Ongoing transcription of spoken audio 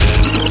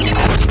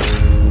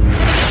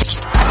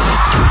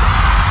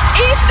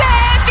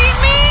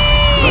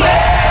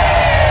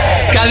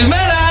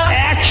Καλημέρα!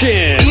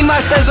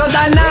 Είμαστε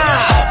ζωντανά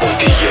Από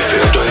τη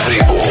γέφυρα του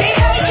Ευρύπου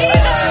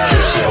και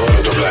σε όλο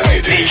το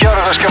πλανήτη.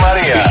 Γιώργος και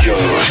Μαρία.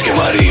 Γιώργος και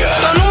Μαρία.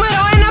 Το νούμερο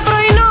 1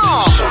 πρωινό.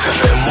 Στο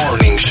Cafe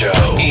Morning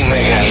Show. Οι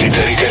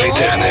μεγαλύτεροι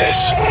καλλιτέχνες.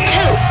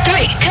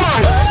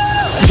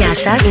 Γεια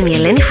σας, είμαι η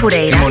Ελένη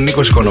Φουρέιρα. Είμαι ο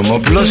Νίκος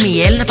Οικονομόπουλος. Είμαι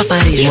η Έλληνα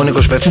Παπαρίζου. Είμαι ο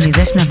Νίκος Βέφτης. Είμαι η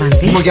Δέσποινα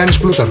Βανδύ. Είμαι ο Γιάννης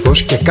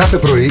Πλούταρχος και κάθε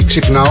πρωί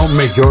ξυπνάω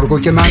με Γιώργο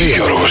και Μαρία.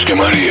 Γιώργος και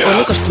Μαρία. Ο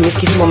Νίκος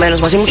κοιμήθηκε θυμωμένος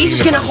μαζί μου. Ίσως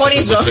και να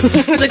χωρίζω.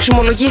 Το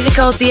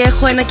εξομολογήθηκα ότι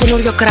έχω ένα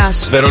καινούριο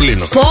κράσ.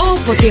 Βερολίνο.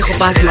 Πω, τι έχω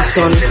πάθει με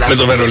αυτόν. Με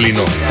το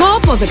Βερολίνο.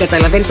 Πω, δεν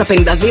καταλαβαίνεις τα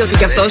 52 ότι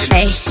κι αυτός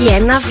έχει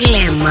ένα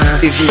βλέμμα.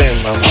 Τι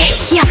βλέμμα.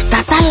 Έχει αυτά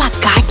τα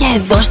λακάκια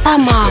εδώ στα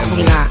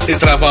μάγουλα. Τι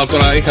τραβάω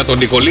τώρα, είχα τον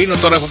Νικολίνο,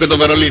 τώρα έχω και τον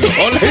Βερολίνο.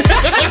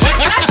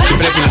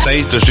 Πρέπει να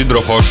ταΐσεις τον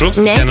σύντροφό σου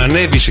για να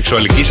ανέβει η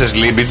σεξουαλική σας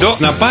λίμπιντο,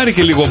 να πάρει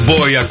και λίγο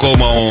μπόι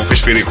ακόμα ο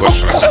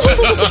Πισπυρίκος.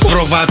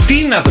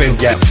 Προβατίνα,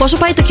 παιδιά. Πόσο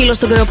πάει το κιλό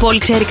στον Κρεοπόλη,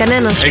 ξέρει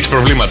κανένας? Έχεις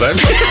προβλήματα,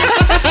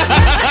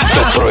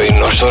 Το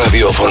πρωινό στο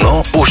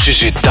ραδιόφωνο που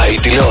συζητάει η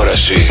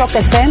τηλεόραση. Σοκ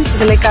FM,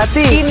 σας λέει κάτι?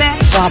 Είναι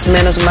ο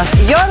αγαπημένος μας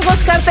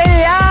Γιώργος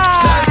Καρτελιά.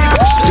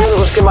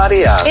 Γιώργος και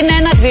Μαρία. Είναι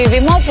ένα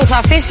δίδυμο που θα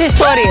αφήσει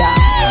ιστορία.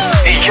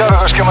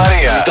 Γιώργος και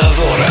Μαρία. Τα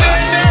δώρα.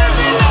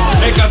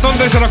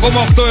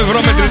 104,8 ευρώ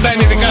μετρητά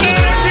είναι δικά σου.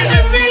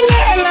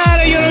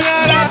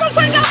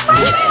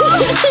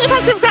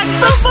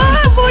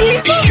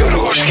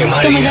 Γιώργος και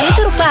Μαρία. Το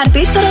μεγαλύτερο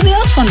πάρτι στο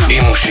ραδιόφωνο. Η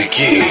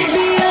μουσική.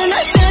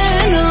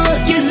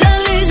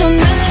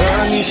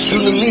 Αν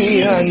ήσουν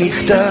μία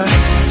νυχτά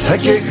θα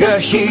καίγα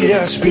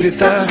χίλια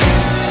σπιρτά.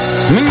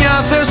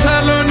 Μια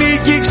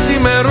Θεσσαλονίκη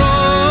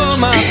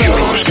ξημερώματα.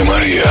 Γιώργος και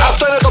Μαρία.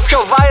 Αυτό είναι το πιο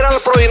viral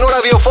πρωινό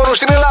ραδιοφόρο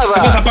στην Ελλάδα.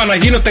 Εγώ θα πάω να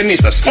γίνω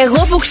ταινίστας.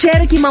 Εγώ που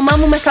ξέρω και η μαμά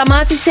μου με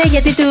σταμάτησε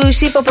γιατί του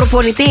είπε ο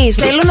προπονητής.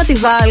 Θέλω να τη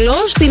βάλω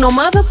στην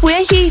ομάδα που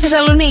έχει η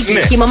Θεσσαλονίκη. Ναι.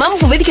 Και η μαμά μου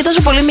φοβήθηκε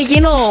τόσο πολύ με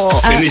γίνω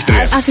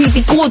Ταινίστρια.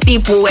 αθλητικού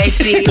τύπου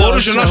έτσι.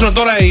 Μπορούσε να είσαι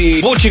τώρα η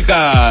Μπούτσικα.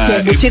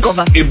 Και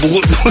Μπουτσίκοβα.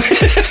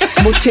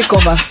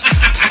 Μπουτσίκοβα.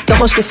 Το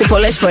έχω σκεφτεί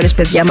πολλές φορές,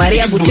 παιδιά.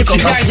 Μαρία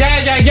Μπουτσίκοβα.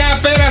 Γεια,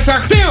 πέρασα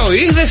χταίο.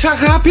 Είδες,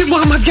 αγάπη μου,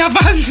 άμα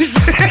διαβάζεις.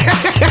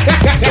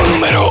 Το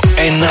νούμερο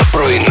 1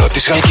 πρωινό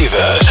της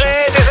Χαλκίδας. Της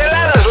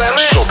Ελλάδας λέμε.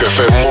 Στο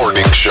Cafe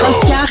Morning Show.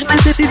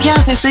 Φτιάχνετε τη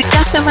διάθεση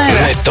κάθε μέρα.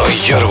 Με τον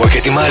Γιώργο και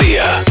τη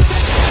Μαρία.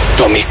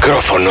 Το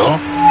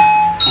μικρόφωνο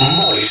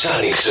μόλις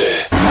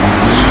άνοιξε.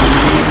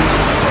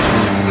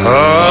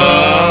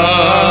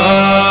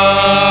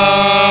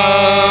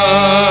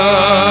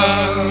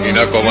 Είναι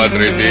ακόμα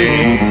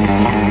Τρίτη.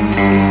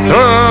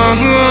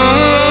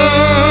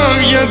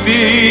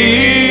 Γιατί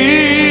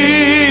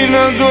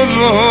να το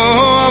δω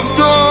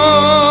αυτό.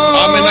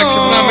 Πάμε να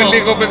ξυπνάμε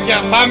λίγο,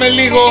 παιδιά. Πάμε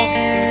λίγο.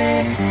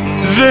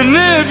 Δεν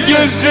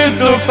έπιασε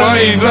το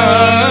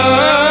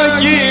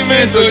παϊδάκι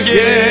με το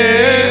χέρι.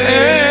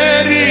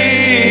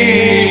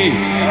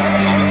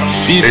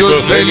 Τι το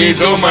θέλει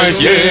το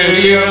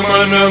μαχαίρι,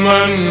 αμάν,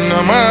 αμάν,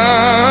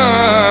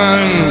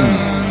 αμάν.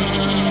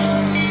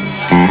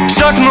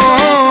 Ψάχνω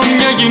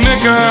μια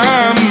γυναίκα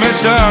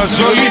μέσα σ'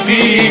 όλη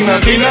την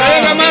Αθήνα.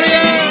 Έλα,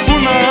 Μαρία. Που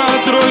να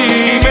τρώει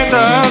με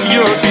τα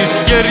δυο της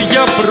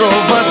χέρια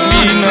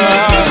προβατίνα.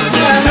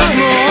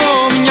 Ψάχνω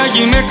μια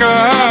γυναίκα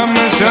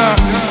μέσα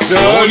σε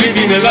όλη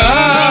την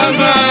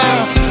Ελλάδα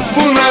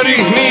που να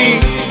ρίχνει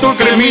το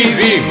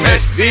κρεμμύδι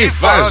μες στη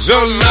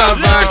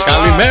φαζολάδα.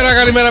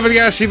 Καλημέρα,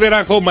 παιδιά. Σήμερα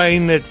ακόμα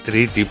είναι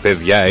Τρίτη,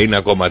 παιδιά. Είναι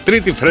ακόμα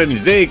Τρίτη, Friends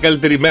Day.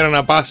 Καλύτερη μέρα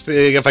να πας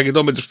για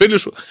φαγητό με τους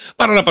φίλους σου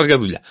παρά να πας για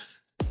δουλειά.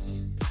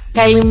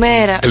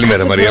 Καλημέρα.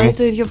 Καλημέρα, Μαρία μου.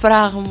 Το ίδιο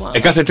πράγμα.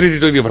 Κάθε Τρίτη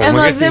το ίδιο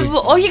πράγμα. Γιατί...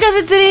 Όχι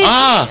κάθε Τρίτη.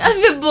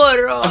 Δεν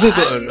μπορώ. Δεν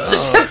μπορώ.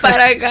 Σε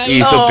παρακαλώ. Η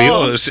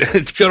ηθοποιός.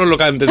 Ποιο ρόλο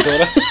κάνετε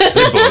τώρα?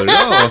 Δεν μπορώ.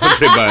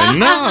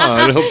 Τρεμπανά.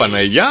 Λέω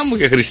Παναγιά μου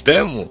και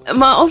Χριστέ μου.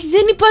 Μα όχι,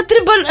 δεν είπα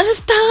τρεμπανά.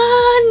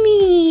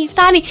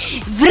 Φτάνει.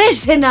 Βρες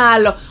ένα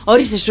άλλο.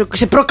 Ορίστε,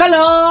 σε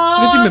προκαλώ.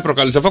 Γιατί με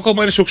προκάλεσε, αφού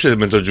ακόμα είναι σουξέ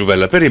με τον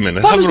Τζουβέλα. Περίμενε.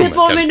 Πάμε στο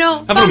επόμενο.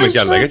 Θα βρούμε κι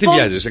άλλα. Γιατί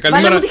βιάζεσαι?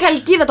 Βάλε μου τη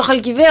χαλκίδα, το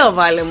χαλκιδαίο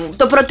βάλε μου.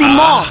 Το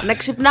προτιμώ. Να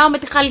ξυπνάω με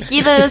τη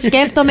χαλκίδα, να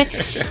σκέφτομαι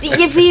τη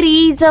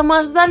γεφυρίτσα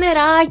μας, τα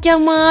νεράκια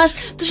μας,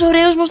 τους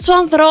ωραίους μας τους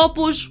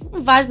ανθρώπους.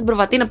 Βάζει την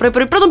προβατίνα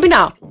πρωί-πρωί. Πρώτον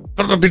πεινάω.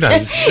 Πρώτον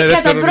πεινάζει.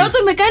 Κατά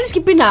πρώτον με κάνεις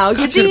και πεινάω.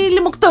 Γιατί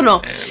λιμοκτώνω.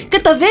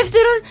 Κατά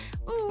δεύτερον.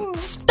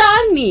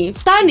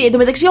 Φτάνει. Εν τω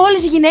μεταξύ,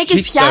 όλες οι γυναίκες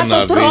πια το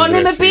τρώνε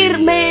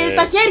με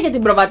τα χέρια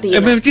την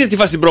προβατίνα. Τι να τη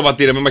βάζει την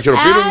προβατίνα, με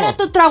μαχαιροπύρουμα? Άρα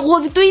το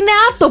τραγούδι του είναι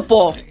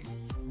άτοπο.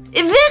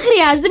 Δεν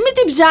χρειάζεται, μην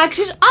την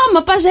ψάξεις. Άμα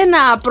πας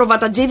ένα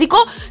προβατατζίδικο,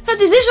 θα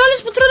τις δεις όλες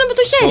που τρώνε με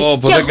το χέρι.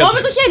 Και εγώ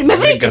με το χέρι. Με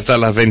βρήκες. Δεν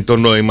καταλαβαίνει το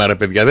νόημα, ρε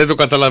παιδιά. Δεν το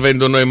καταλαβαίνει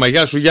το νόημα.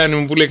 Γεια σου, Γιάννη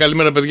μου, που λέει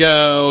καλημέρα, παιδιά.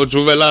 Ο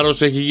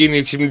Τσουβελάρος έχει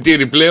γίνει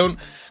ξυπνητήρι πλέον.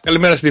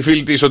 Καλημέρα στη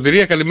φίλη τη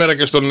Σωτηρία, καλημέρα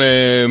και στον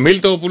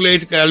Μίλτο που λέει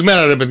έτσι,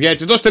 καλημέρα ρε παιδιά,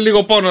 έτσι, δώστε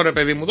λίγο πόνο ρε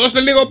παιδί μου, δώστε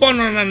λίγο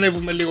πόνο να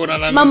ανέβουμε λίγο να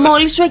ανέβουμε. Μα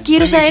μόλις σου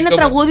ακύρωσα ένα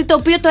τραγούδι το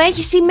οποίο το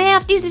έχει σημαία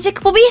αυτής της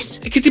εκπομπής.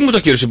 Και τι μου το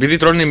ακύρωσε, επειδή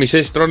τρώνε οι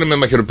μισές, τρώνε με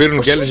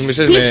μαχαιροπύρουν και άλλες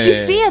μισές με...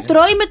 Πλειοψηφία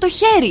τρώει με το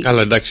χέρι.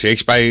 Καλά εντάξει,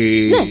 έχεις πάει...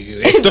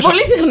 Ναι.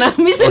 Πολύ συχνά,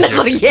 μη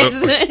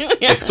στεναχωριέσαι.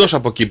 Εκτός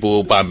από εκεί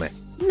που πάμε.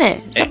 Ναι.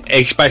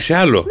 Έχεις πάει σε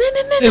άλλο?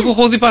 Ναι. Εγώ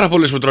έχω δει πάρα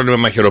πολλές που τρώνε με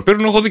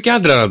μαχαιροπύρνο, έχω δει και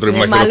άντρα να τρώνε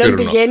με μαχαιροπύρνο.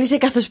 Μάλλον πηγαίνεις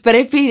καθώς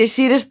πρέπει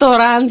εσύ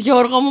ρεστοράντ,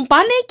 Γιώργο μου.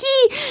 Πάνε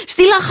εκεί,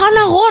 στη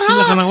Λαχαναγορά. Στη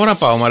Λαχαναγορά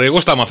πάω, Μαρία. Εγώ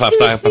στα μαθα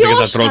αυτά. Πάτε και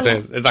τα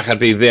τρώτε. Δεν τα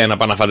είχατε ιδέα να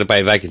πάνε να φάτε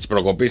παϊδάκι της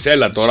προκοπής?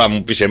 Έλα τώρα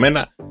μου πεις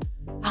εμένα.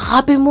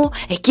 Αγάπη μου,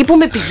 εκεί που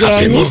με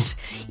πηγαίνεις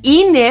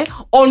είναι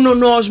ο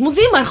νονός μου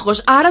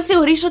δήμαρχος. Άρα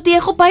θεωρείς ότι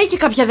έχω πάει και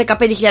κάποια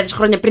 15.000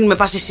 χρόνια πριν με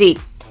πας εσύ.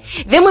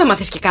 Δεν μου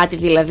έμαθες και κάτι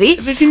δηλαδή.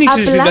 Δεν την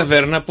ήξερες την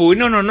ταβέρνα που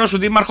είναι ο νονός σου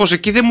δήμαρχος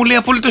εκεί? Δεν μου λέει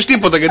απολύτως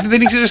τίποτα, γιατί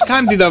δεν ήξερες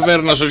καν την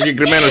ταβέρνα στο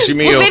συγκεκριμένο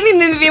σημείο. Δεν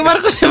είναι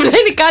δήμαρχος, δεν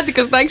είναι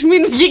κάτοικος, εντάξει,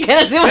 μην βγει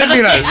κανένα δήμαρχος. Δεν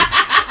πειράζει.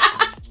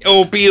 Ο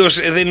οποίος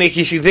δεν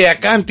έχεις ιδέα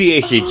καν τι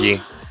έχει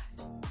εκεί.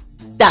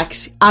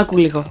 Εντάξει, άκου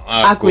λίγο.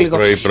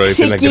 Πρωί-πρωί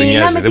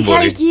ξεκίνα με τη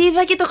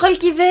Χαλκίδα και το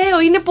Χαλκιδαίο.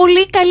 Είναι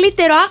πολύ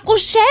καλύτερο.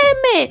 Άκουσέ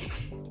με.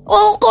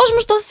 Ο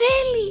κόσμος το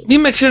θέλει. Μη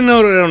με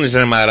ξενερώνεις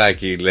ρε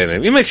μαράκι, λένε.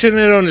 Μη με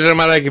ξενερώνεις ρε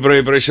μαράκι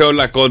πρωί-πρωί. Σε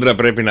όλα κόντρα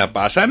πρέπει να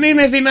πας. Αν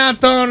είναι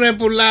δυνατόν ρε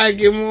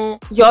πουλάκι μου.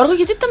 Γιώργο,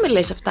 γιατί τα με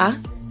λες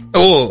αυτά?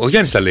 Ο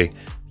Γιάννης τα λέει.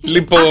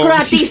 Λοιπόν...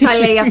 Ακροατής τα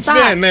λέει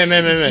αυτά. Ναι.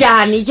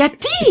 Γιάννη,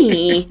 γιατί?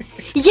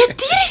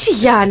 Γιατί ρε εσύ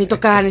Γιάννη το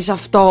κάνεις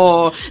αυτό?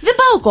 Δεν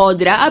πάω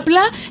κόντρα,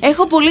 απλά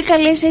έχω πολύ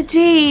καλές έτσι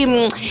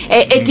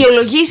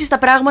αιτιολογήσεις στα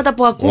πράγματα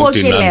που ακούω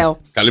και λέω.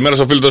 Καλημέρα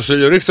στο φίλο του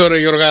Στέλιο. Ρίχτω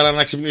Γιωργάρα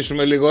να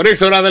ξυπνήσουμε λίγο.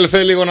 Ρίχτω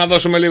αδελφέ λίγο να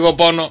δώσουμε λίγο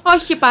πόνο.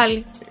 Όχι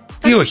πάλι.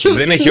 Τι όχι,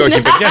 δεν έχει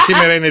όχι παιδιά.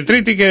 Σήμερα είναι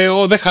Τρίτη και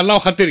δεν χαλάω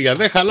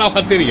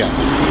χατήρια.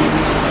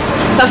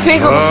 Θα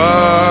φύγω.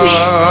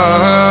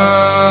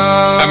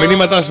 Τα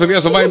μηνύματά σας παιδιά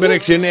στο Viber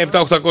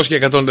 697-800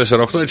 και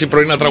 104,8. Έτσι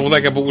πρωινά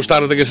τραγουδάκια που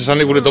γουστάρετε και σας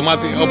ανοίγουν το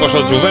μάτι, όπως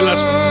ο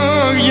Τσουβέλλας.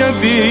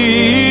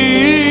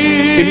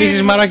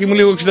 Θυμίζεις μαράκι μου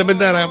λίγο 65,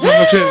 να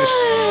το ξέρεις.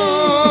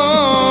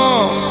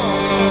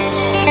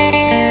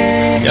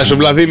 Γεια σου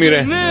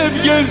Βλαδίμηρε.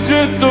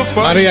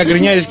 Μαρία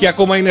γκρινιάζεις και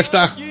ακόμα είναι 7.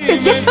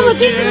 Παιδιά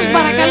σταματήστε σας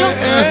παρακαλώ.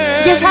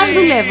 Για σας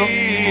δουλεύω.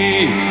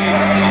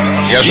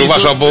 Γεια σου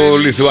Βάσο από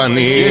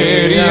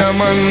Λιθουανία.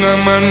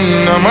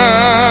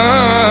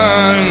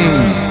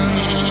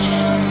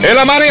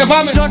 Έλα Μαρία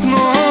πάμε. Ψάχνω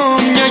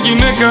μια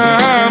γυναίκα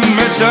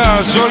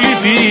μέσα σε όλη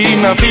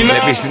την Αθήνα.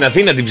 Βλέπεις στην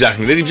Αθήνα την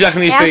ψάχνει, δεν την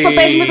ψάχνει στη... Ας το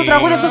παίζουμε το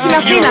τραγούδι αυτό στην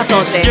Αθήνα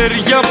τότε.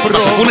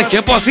 Μας ακούνε και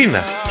από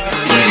Αθήνα.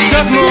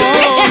 Ψάχνω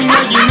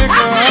μια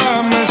γυναίκα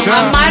μέσα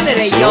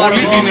σε όλη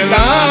την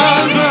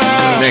Ελλάδα.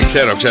 Ναι,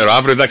 ξέρω.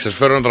 Αύριο εντάξει, θα σου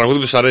φέρω ένα τραγούδι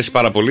που σας αρέσει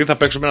πάρα πολύ. Θα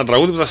παίξουμε ένα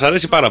τραγούδι που θα σας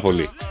αρέσει πάρα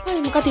πολύ.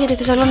 Κάτι για τη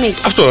Θεσσαλονίκη.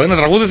 Αυτό, ένα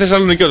τραγούδι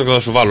θεσσαλονικιώτικο θα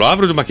σου βάλω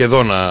αύριο. Τη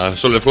Μακεδόνα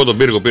στο Λευκό τον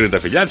Πύργο πήρε τα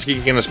φιλιά της και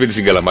είχε ένα σπίτι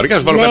στην Καλαμαριά.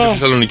 Σου βάλω κάτι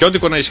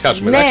θεσσαλονικιώτικο να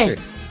ησυχάσουμε, εντάξει.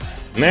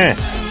 Ναι.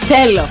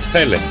 Θέλω.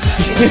 Θέλε. 6,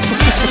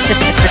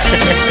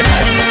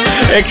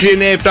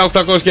 9,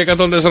 7, 800 και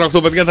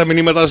 104,8 παιδιά τα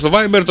μηνύματα στο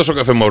Viber. Το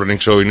Cafe Morning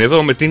Show είναι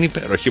εδώ με την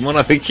υπέροχη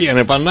μοναδική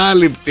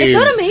ανεπανάληπτη.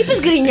 Τώρα με είπες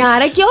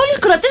γκρινιάρα και όλοι οι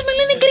κροατές με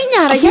λένε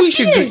γκρινιάρα.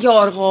 Γιατί είναι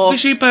Γιώργο? Δεν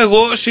σε είπα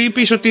εγώ, σε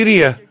είπε η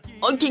Σωτηρία.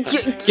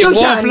 Και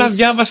εγώ απλά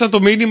διάβασα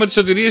το μήνυμα της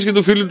Σωτηρίας και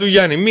του φίλου του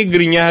Γιάννη. Μην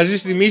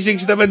γκρινιάζεις, θυμίζει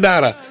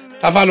 65.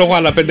 Θα βάλω εγώ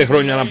άλλα 5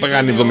 χρόνια να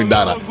κάνει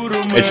 70.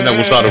 Έτσι να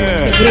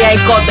γουστάρουμε.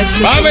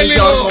 Πάμε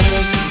λίγο.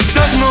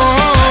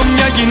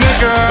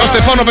 Το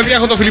Στεφάνο παιδιά,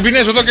 έχω το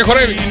Φιλιππινές εδώ και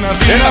χορεύει.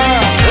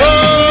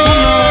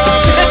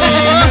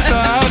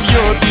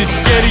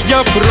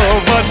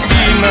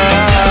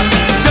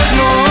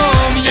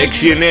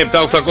 6, 9,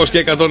 7, 800 και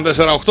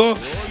 104,8.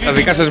 Τα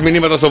δικά σας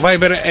μηνύματα στο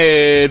Viber,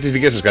 τις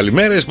δικές σας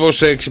καλημέρες.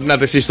 Πώς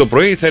ξυπνάτε εσείς το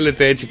πρωί?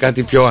 Θέλετε έτσι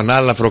κάτι πιο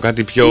ανάλαφρο,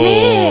 κάτι πιο...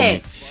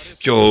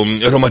 πιο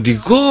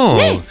ρομαντικό.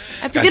 Ναι,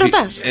 επειδή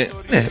ρωτάς.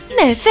 Ναι,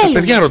 θέλω.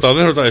 Παιδιά ρωτάω,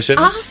 δεν ρωτάω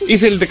εσένα. Ή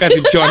θέλετε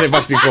κάτι πιο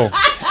ανεβαστικό?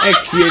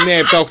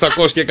 6, 9,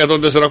 7, 800 και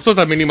 104,8.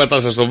 Τα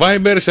μηνύματά σας στο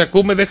Viber. Σε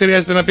ακούμε, δεν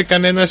χρειάζεται να πει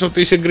κανένας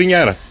ότι είσαι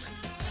γκρινιάρα.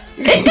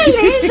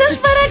 Καλέ, σας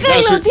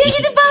παρακαλώ, τι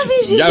έχετε πάθει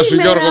εσείς? Γεια σου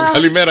Γιώργο,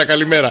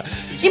 καλημέρα.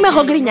 Είμαι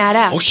εγώ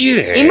γκρινιάρα? Όχι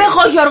ρε. Είμαι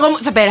εγώ Γιώργο,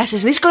 θα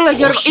περάσεις δύσκολο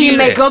Γιώργο?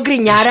 Είμαι εγώ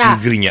γκρινιάρα?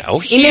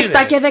 Όχι. Είναι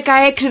 7 και 16,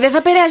 δεν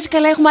θα περάσει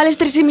καλά, έχουμε άλλες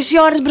 3,5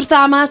 ώρες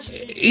μπροστά μας.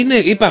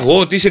 Είπα εγώ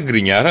ότι είσαι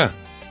γκρινιάρα?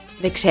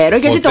 Δεν ξέρω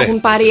γιατί το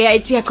έχουν πάρει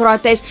έτσι οι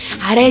ακροατές.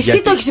 Άρα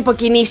εσύ το έχεις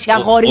υποκινήσει,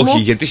 αγόρι μου.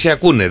 Όχι, γιατί σε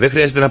ακούνε. Δεν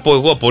χρειάζεται να πω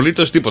εγώ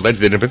απολύτως τίποτα.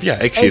 Έτσι δεν είναι, παιδιά?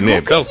 6,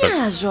 9,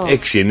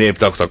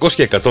 7, 800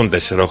 και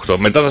 104,8.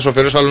 Μετά θα σου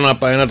αφιερώσω άλλο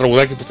ένα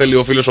τραγουδάκι που θέλει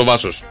ο φίλος ο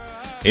Βάσος.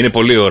 Είναι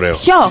πολύ ωραίο.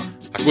 Ποιο?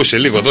 Ακούσε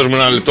λίγο, δώσ' μου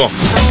ένα λεπτό.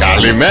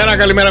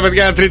 Καλημέρα,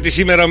 παιδιά. Τρίτη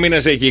σήμερα, ο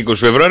μήνας έχει 20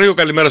 Φεβρουαρίου.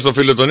 Καλημέρα στο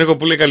φίλο τον Νίκο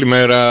που λέει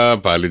καλημέρα.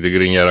 Πάλι την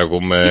γκρινιάρα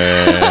ακούμε.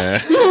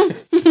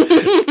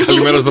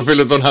 Καλημέρα στο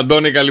φίλο τον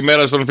Αντώνη.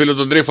 Καλημέρα στον φίλο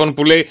τον Τρίφων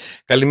που λέει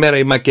καλημέρα.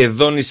 Η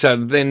Μακεδόνισσα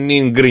δεν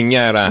είναι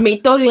γκρινιάρα. Μη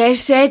το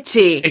λες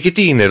έτσι. Και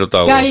τι είναι,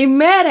 ρωτάω.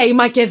 Καλημέρα, η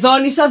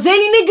Μακεδόνισσα δεν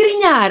είναι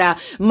γκρινιάρα.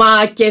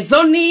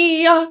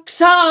 Μακεδονία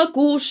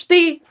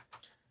ξακουστεί.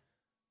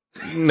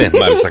 Ναι,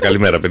 μάλιστα,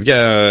 καλημέρα παιδιά.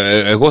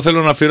 Εγώ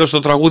θέλω να αφιερώσω το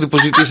τραγούδι που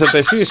ζητήσατε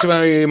εσείς.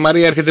 Η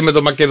Μαρία έρχεται με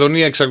το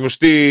Μακεδονία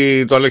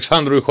εξακουστεί του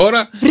Αλεξάνδρου η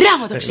χώρα.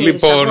 Μπράβο, το ξέρεις.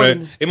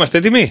 Λοιπόν, είμαστε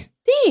έτοιμοι?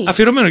 Τι?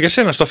 Αφιερωμένο για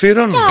σένα, στο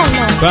αφιερώνω.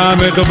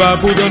 Πάμε τον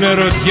παππού τον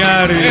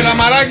ερωτιάρη. Έλα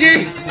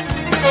μαράκι.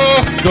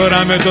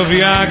 Τώρα με το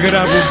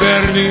Viagra που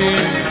παίρνει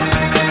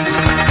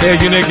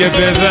έγινε και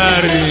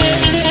παιδάρι.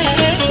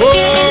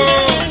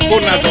 Πού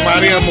να το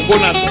Μαρία μου,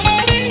 κούνα το.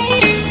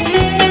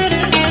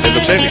 Δεν το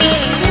ξέρεις?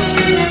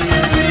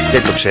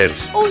 Δεν το ξέρεις?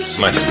 Όχι.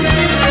 Μάλιστα.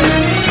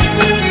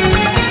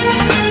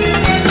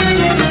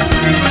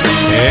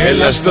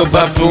 Έλα στον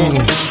παππού,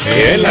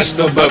 έλα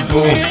στον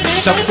παππού,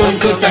 σ' αυτόν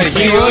το τα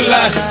έχει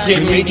όλα και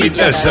μην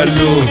κοιτάς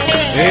αλλού.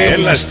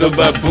 Έλα στον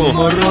παππού,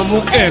 Μωρό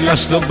μου, έλα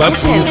στον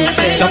παππού,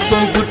 σ'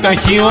 αυτόν που τα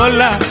έχει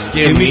όλα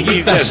και μην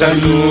κοιτάς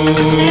αλλού.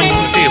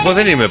 Εγώ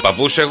δεν είμαι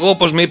παππούς. Εγώ,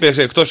 όπως με είπες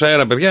εκτός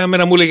αέρα, παιδιά,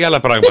 εμένα μου έλεγε άλλα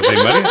πράγματα η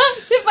Μαρία.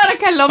 Σε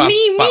παρακαλώ,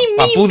 μη.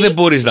 Παππού δεν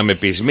μπορείς να με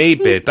πεις. Με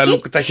είπε,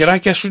 τα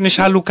χεράκια σου είναι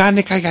σαν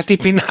λουκάνικα γιατί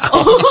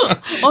πεινάω.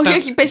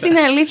 Όχι, πες την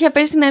αλήθεια,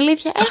 πες την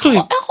αλήθεια.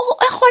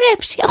 Έχω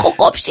ρέψει, έχω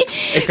κόψει.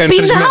 Έκανε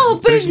Πεινάω,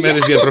 3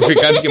 μέρες διατροφή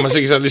κάτι και μας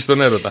έχεις αλύσει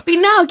τον έρωτα.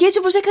 Πεινάω και έτσι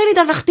όπως έκανε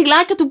τα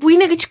δαχτυλάκια του που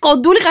είναι έτσι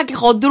κοντούλικα και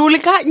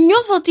χοντρούλικα,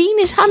 νιώθω ότι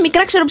είναι σαν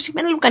μικρά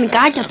ξεροψημένα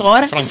λουκανικάκια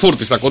τώρα.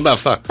 Φραγκφούρτη, στα κοντά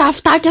αυτά. Τα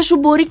αυτάκια σου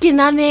μπορεί και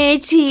να είναι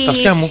έτσι. Τα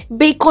αυτιά μου.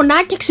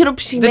 Μπεϊκονάκια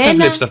ξεροψημένα. Δεν τα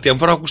βλέπεις τα αυτιά μου,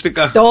 φοράω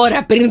ακουστικά.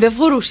 Τώρα πριν δεν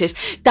φορούσες.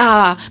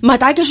 Τα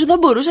ματάκια σου θα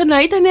μπορούσαν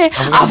να ήταν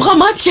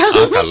αυγαμάτια.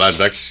 Α, καλά,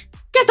 εντάξει.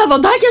 Και τα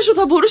δοντάκια σου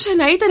θα μπορούσαν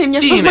να ήταν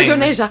μια σως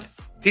μαγιονέζα.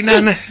 Τι να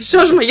είναι.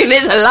 Σως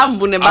μαγιονέζα,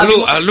 λάμπουνε.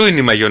 Αλλού είναι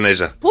η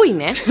μαγιονέζα. Πού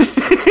είναι?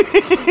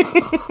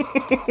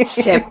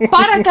 Σε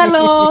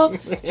παρακαλώ,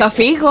 θα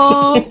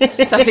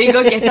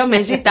φύγω και θα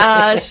με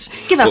ζητάς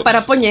και θα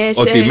παραπονιέσαι.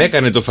 Ότι με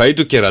έκανε το φαΐ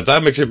του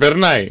κερατά με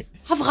ξεπερνάει.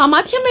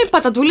 Αυγαμάτια με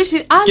πατατούλες.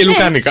 Και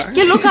λουκάνικα.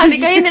 Και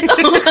λουκάνικα είναι το.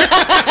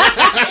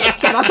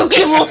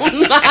 Καρατόκλι μου.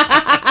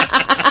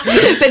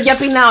 Παιδιά,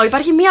 πεινάω.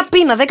 Υπάρχει μία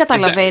πείνα, δεν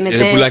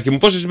καταλαβαίνετε. Πουλάκι μου,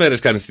 πόσες μέρες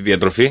κάνεις τη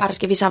διατροφή?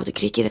 Παρασκευή, Σάββατο,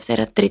 Κυριακή,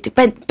 Δευτέρα, Τρίτη.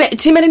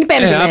 Σήμερα είναι η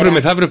Πέμπτη. Αύριο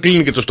μεθαύριο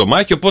κλείνει και το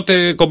στομάχι,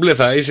 οπότε κομπλέ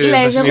θα είσαι.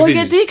 Λες, εγώ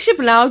γιατί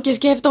ξυπνάω και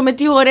σκέφτομαι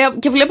τι ωραία.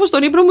 Και βλέπω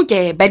στον ύπνο μου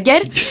και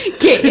μπέργκερ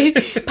και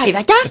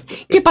παϊδακιά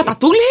και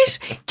πατατούλες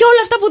και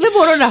όλα αυτά που δεν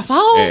μπορώ να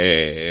φάω.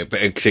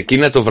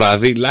 Ξεκίνα το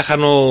βράδυ,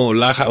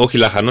 όχι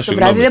λάχανο, το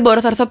βράδυ δεν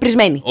μπορώ, θα έρθω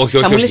πρισμένη.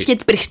 Θα μου λες και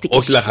τι πριχστικές.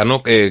 Όχι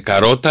λαχανό,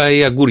 καρότα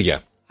ή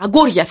αγκούρια.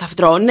 Αγκούρια θα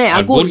φτρώ, ναι,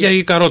 αγκούρια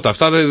ή καρότα.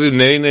 Αυτά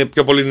είναι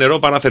πιο πολύ νερό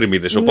παρά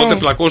θερμίδες. Οπότε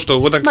πλακώ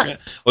το.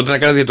 Όταν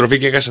έκανα διατροφή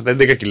και έχασα τα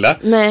 11 κιλά,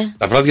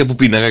 τα βράδια που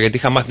πίναγα, γιατί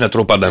είχα μάθει να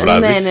τρώω πάντα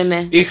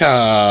βράδυ,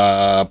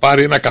 είχα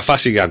πάρει ένα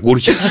καφάσι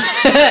αγκούρια.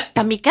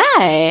 Τα μικρά,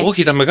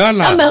 Όχι, τα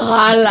μεγάλα. Τα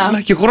μεγάλα.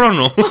 Να και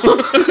χρόνο.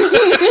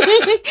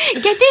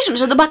 Και τι ήσουν,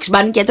 σαν τον Bugs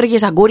Bunny και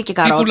έτρωγες αγκούρι και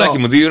καρότα. Τι πουλάκι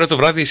μου, 2 ώρα το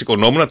βράδυ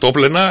σηκωνόμουν, το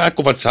όπλαινα,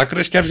 άκοβα τις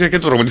άκρες και άρχισα και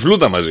το τρώω με τη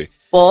φλούτα μαζί.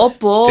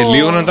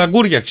 Τελείωναν τα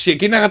αγκούρια.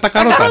 Εκείνα τα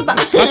καρότα.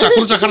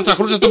 Χράτσα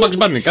στο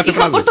Bugs Bunny.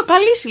 Είχα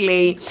πορτοκαλίσει,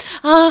 λέει.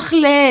 Αχ,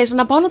 λες,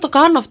 να πάω να το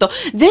κάνω αυτό.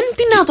 Δεν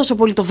πεινάω τόσο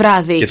πολύ το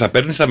βράδυ. Και θα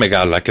παίρνεις τα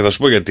μεγάλα και θα σου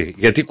πω γιατί.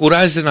 Γιατί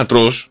κουράζεσαι να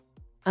τρως.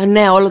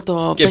 Ναι, όλο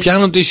το. Και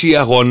πιάνονται οι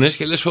αγώνες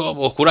και λες,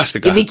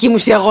 κουράστηκα. Οι δικοί μου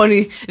οι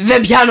αγώνοι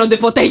δεν πιάνονται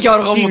ποτέ,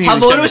 Γιώργο μου. Θα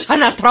μπορούσα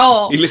να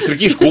τρώω.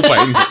 Ηλεκτρική σκούπα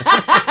είναι.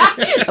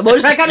 Θα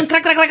μπορούσα να κάνω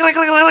κρακ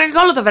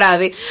όλο το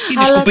βράδυ.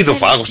 Είναι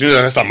σκουπίδοφάγος,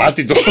 είναι στα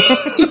μάτι το.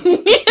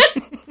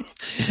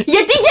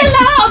 Γιατί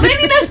γελάω, δεν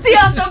είναι αστείο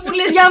αυτό που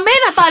λες, για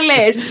μένα τα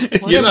λες.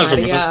 Γελάς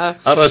όμως,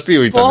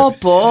 αραστείο ήταν.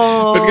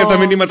 Παιδιά, τα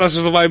μηνύματά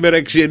σας στο Viber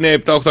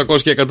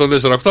 697-800 και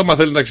 148. Μα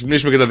θέλετε να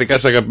ξυπνήσουμε και τα δικά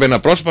σας αγαπημένα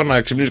πρόσωπα,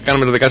 να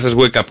κάνουμε τα δικά σας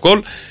wake up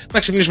call, να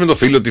ξυπνήσουμε το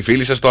φίλο, τη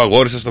φίλη σας, το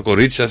αγόρι σας, το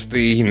κορίτσι σας,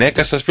 τη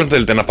γυναίκα σας. Ποιον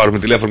θέλετε να πάρουμε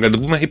τηλέφωνο και να του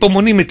πούμε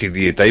υπομονή με τη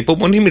δίαιτα,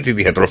 υπομονή με τη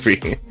διατροφή.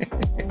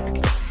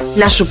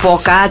 Να σου πω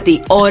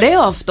κάτι.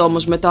 Ωραίο αυτό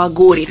όμως με το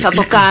αγκούρι. Θα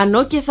το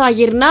κάνω και θα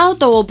γυρνάω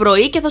το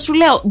πρωί και θα σου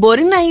λέω: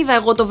 μπορεί να είδα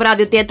εγώ το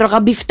βράδυ ότι έτρωγα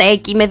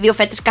μπιφτέκι με 2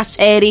 φέτες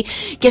κασέρι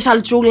και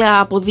σαλτσούλα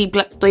από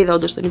δίπλα. Το είδα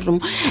όντως στον ύπνο μου.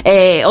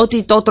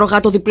 Ότι το έτρωγα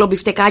το διπλό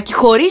μπιφτεκάκι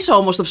χωρίς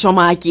όμως το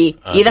ψωμάκι.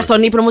 Είδα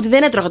στον ύπνο μου ότι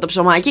δεν έτρωγα το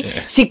ψωμάκι.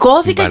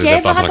 Σηκώθηκα και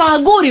έφαγα το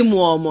αγκούρι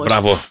μου όμως.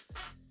 Μπράβο.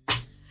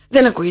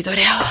 Δεν ακούγεται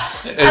ωραίο.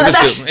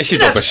 Εσύ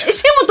το είπες.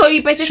 Εσύ μου το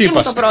είπες, εσύ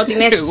μου το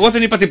πρότεινες. Εγώ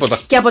δεν είπα τίποτα.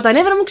 Και από τα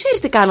νεύρα μου ξέρεις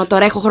τι κάνω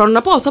τώρα. Έχω χρόνο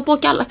να πω, θα πω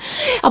κι άλλα.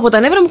 Από τα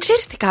νεύρα μου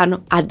ξέρεις τι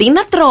κάνω. Αντί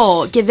να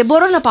τρώω και δεν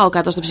μπορώ να πάω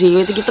κάτω στο ψυγείο,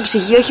 γιατί και το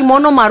ψυγείο έχει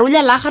μόνο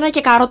μαρούλια, λάχανα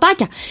και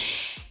καροτάκια.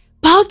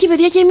 Πάω και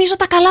παιδιά γεμίζω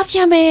τα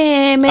καλάθια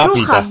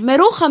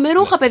με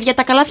ρούχα, παιδιά,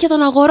 τα καλάθια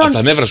των αγορών. Από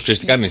τα νεύρα σου ξέρεις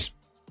τι κάνεις?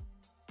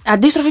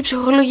 Αντίστροφη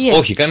ψυχολογία.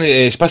 Όχι,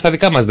 σπάς τα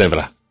δικά μας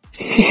νεύρα.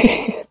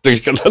 Το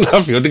έχεις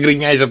καταλάβει ότι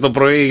γκρινιάζεις από το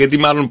πρωί, γιατί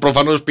μάλλον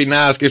προφανώς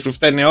πεινάς και σου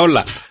φταίνε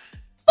όλα.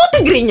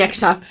 Πότε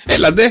γκρίνιαξα?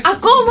 Έλατε.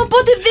 Ακόμα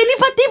πότε δεν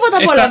είπα τίποτα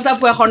από όλα αυτά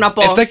που έχω να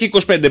πω. 7 και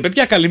 25.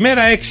 Παιδιά,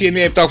 καλημέρα.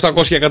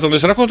 697-800 και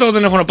 148.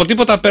 Δεν έχω να πω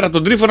τίποτα πέρα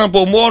τον Τρίφωνα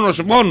που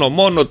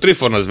μόνο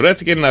Τρίφωνας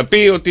βρέθηκε να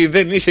πει ότι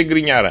δεν είσαι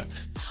γκρινιάρα.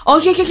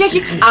 Όχι.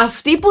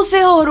 Αυτοί που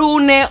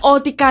θεωρούν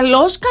ότι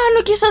καλώς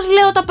κάνω και σας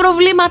λέω τα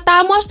προβλήματά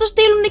μου, ας το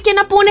στείλουν και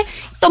να πούνε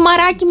το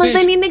μαράκι μας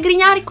δεν είναι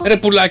γκρινιάρικο. Ρε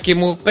πουλάκι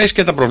μου, πες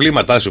και τα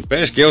προβλήματά σου,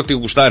 πες και ό,τι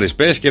γουστάρεις,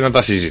 πες και να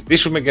τα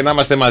συζητήσουμε και να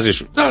είμαστε μαζί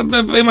σου.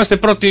 Είμαστε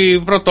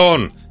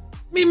πρώτον.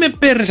 Μη με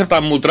παίρνεις από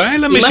τα μούτρα,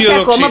 έλα με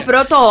αισιοδοξία. Είμαστε ακόμα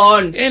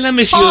πρώτον.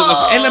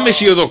 Έλα με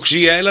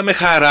αισιοδοξία, έλα με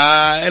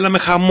χαρά, έλα με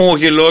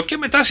χαμόγελο και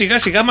μετά σιγά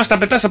σιγά μας τα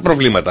πετάς τα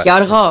προβλήματα.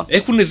 Γιώργο.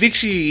 Έχουν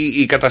δείξει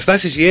οι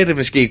καταστάσεις, οι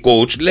έρευνες και οι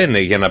coach λένε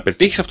για να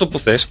πετύχεις αυτό που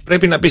θες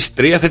πρέπει να πεις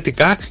 3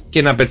 θετικά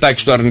και να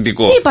πετάξεις το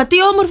αρνητικό. Είπα, τι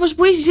όμορφος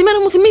που είσαι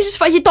σήμερα, μου θυμίζεις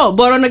φαγητό.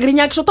 Μπορώ να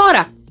γκρινιάξω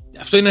τώρα?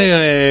 Αυτό είναι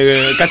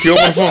κάτι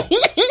όμορφο.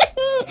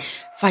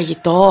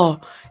 φαγητό,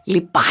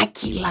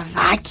 λιπάκι,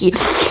 λαδάκι.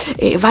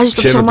 Βάζεις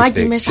το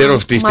ψωμάκι μέσα. Ξέρω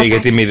αυτή φταίει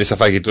γιατί με είδε σαν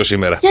φαγητό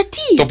σήμερα. Γιατί?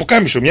 Το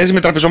πουκάμισο μοιάζει με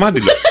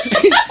τραπεζομάντιλο.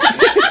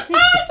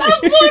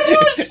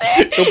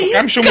 Το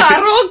πουκάμισο μου.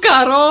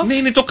 Καρό. Ναι,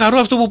 είναι το καρό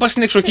αυτό που πας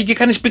στην εξοχή και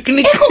κάνεις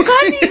πικνίκ. Έχω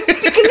κάνει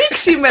πικνίκ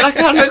σήμερα,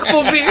 κάνω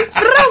εκπομπή.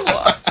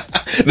 Μπράβο.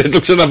 Δεν το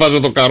ξαναβάζω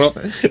το καρό.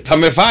 Θα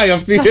με φάει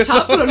αυτή. Θα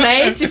σάπρωνα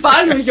έτσι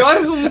πάνω,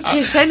 Γιώργο μου, και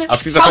εσένα.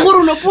 Σαν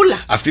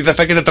γουρουνοπούλα. Αυτή θα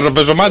φάει και τα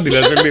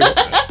τραπεζομάντιλα σε λίγο.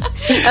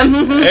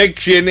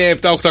 6, 9,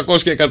 7,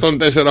 800 και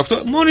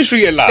 104,8. Μόνη σου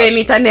γελάς. Δεν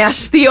ήταν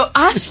αστείο,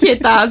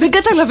 άσχετα. Δεν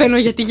καταλαβαίνω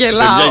γιατί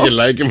γελάω. Παιδιά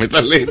γελάει και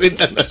μετά λέει δεν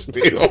ήταν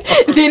αστείο.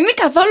 Δεν είναι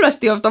καθόλου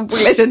αστείο αυτό που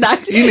λες,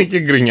 εντάξει. Είναι και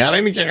γκρινιάρα,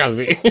 είναι και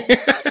γαζί.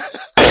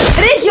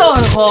 Ρε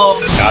Γιώργο.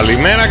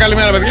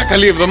 Καλημέρα παιδιά.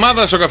 Καλή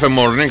εβδομάδα στο Cafe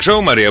Morning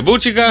Show. Μαρία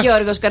Μπούτσικα.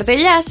 Γιώργος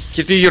Καρτελιάς.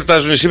 Και τι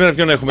γιορτάζουν σήμερα,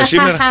 ποιον έχουμε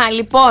σήμερα?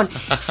 Λοιπόν,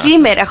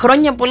 σήμερα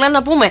χρόνια πολλά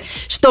να πούμε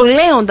στο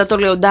Λέοντα το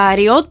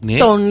Λεοντάριο, ναι.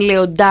 Τον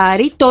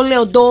Λεοντάρι, το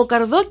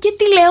Λεοντόκαρδο και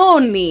τη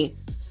Λεόνη.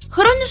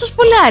 Χρόνια σας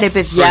πολλά ρε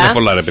παιδιά. Χρόνια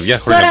πολλά ρε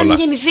παιδιά. Τώρα αν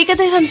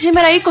γεννηθήκατε σαν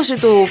σήμερα 20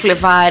 του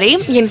Φλεβάρι,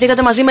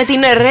 γεννηθήκατε μαζί με την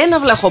Ρένα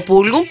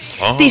Βλαχοπούλου,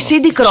 τη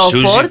Σίντι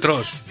Κρόφορντ.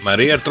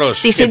 Μαρία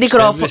Τρος. Τη Σίντι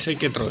Κρόφορντ.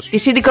 Τη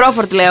Σίντι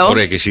Κρόφορντ λέω.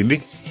 Ωραία και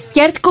Σίντι.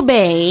 Κέρτ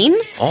Κομπέιν.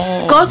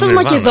 Κώστας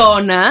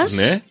Μακεδόνας.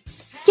 Ναι.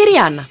 Και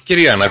Ριάννα. Και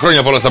Ριάννα,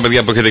 χρόνια πολλά στα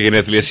παιδιά που έχετε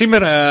γενέθλια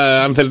σήμερα.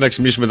 Αν θέλετε να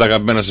ξυπνήσουμε τα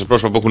αγαπημένα σας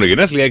πρόσωπα που έχουν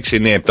γενέθλια, 6,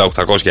 9, 7,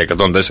 800 και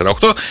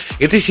 104,8.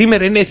 Γιατί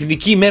σήμερα είναι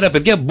εθνική ημέρα,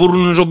 παιδιά,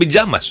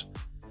 μπουρνοζομπιτζάμας.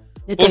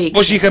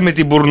 Πώς είχαμε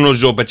την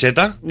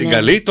μπουρνοζοπετσέτα, την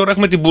καλή, τώρα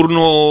έχουμε την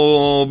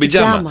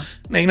μπουρνομπιτζάμα.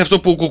 Ναι, είναι αυτό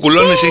που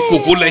κουκουλώνεις, έχει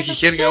κουκούλα, έχει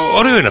χέρια.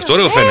 Ωραίο είναι αυτό,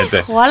 ωραίο φαίνεται.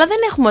 Έχω, αλλά δεν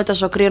έχουμε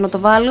τόσο κρύο να το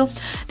βάλω.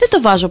 Δεν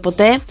το βάζω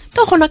ποτέ.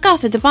 Το έχω να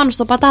κάθεται πάνω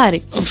στο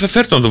πατάρι.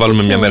 Φέρτο να το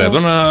βάλουμε μια μέρα εδώ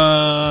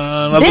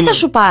να δεν δούμε. Θα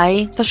σου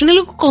πάει. Θα σου είναι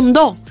λίγο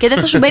κοντό και δεν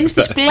θα σου μπαίνει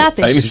στις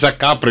πλάτες. Θα είναι σαν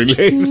κάπρι,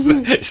 λέει.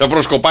 Σαν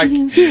προσκοπάκι.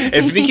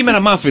 Εθνική ημέρα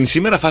μάφιν.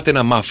 Σήμερα φάτε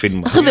ένα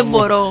μάφιν. Δεν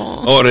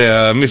μπορώ.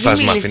 Ωραία, μην φας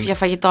μάφιν. Μίλησες για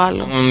φαγητό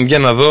άλλο. Για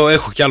να δω,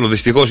 έχω κι άλλο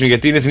δυστυχώς.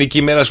 Γιατί είναι εθνική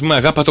ημέρα, α πούμε,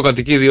 αγάπα το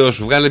κατοικίδιό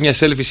σου. Βγάλε μια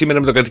selfie σήμερα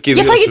με το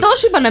κατοικίδιό σου. Για φαγητό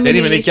σου είπα να μην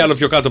περίμενε μιλήσεις. κι άλλο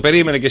πιο κάτω.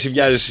 Περίμενε και εσύ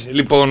βιάζεσαι.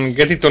 Λοιπόν,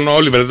 γιατί τον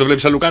Όλιβερ δεν το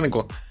βλέπεις σαν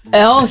λουκάνικο?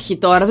 Όχι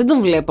τώρα, δεν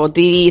τον βλέπω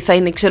ότι θα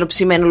είναι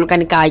ξεροψημένο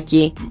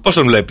λουκανικάκι. Πώς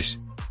τον βλέπεις?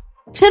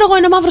 Ξέρω εγώ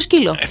ένα μαύρο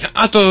σκύλο.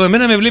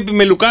 Εμένα με βλέπει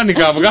με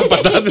λουκάνικα, αυγά,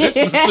 πατάτες.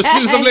 Το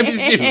σκύλο τον βλέπει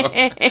σκύλο.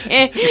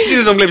 Τι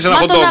δεν τον βλέπεις ένα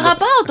χοντόγκο? Μα τον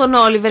αγαπάω τον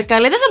Όλιβερ,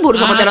 καλέ. Δεν θα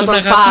μπορούσα ποτέ να τον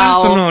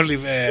φάω. Τον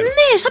Όλιβερ.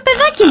 Ναι, σαν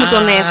παιδάκι μου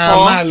τον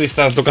έχω.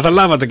 Μάλιστα, το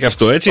καταλάβατε και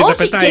αυτό, έτσι. Όχι, τα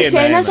πετάει και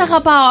εσένα σε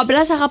αγαπάω.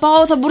 Απλά σε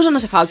αγαπάω, θα μπορούσα να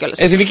σε φάω κιόλας.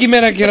 Εθνική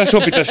μέρα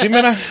κερασόπιτα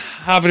σήμερα.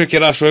 Αύριο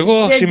κεράσω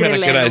εγώ, Δεν σήμερα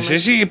κεράσει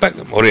εσύ.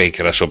 Ωραία η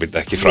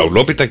κερασόπιτα και η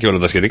φραουλόπιτα και όλα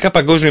τα σχετικά.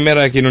 Παγκόσμια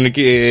ημέρα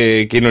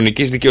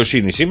κοινωνικής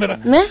δικαιοσύνης σήμερα.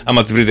 Ναι.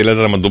 Άμα τη βρείτε,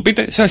 λέτε να το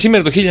πείτε. Σαν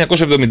σήμερα το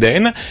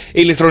 1971, οι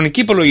ηλεκτρονικοί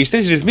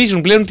υπολογιστές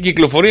ρυθμίζουν πλέον την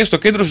κυκλοφορία στο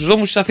κέντρο στους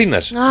δρόμους της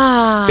Αθήνας.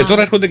 Και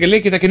τώρα έρχονται και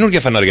λέει και τα καινούργια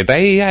φανάρια, τα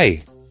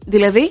AI.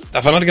 Δηλαδή?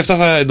 Τα φανάρια αυτά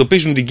θα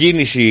εντοπίζουν την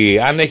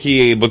κίνηση. Αν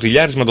έχει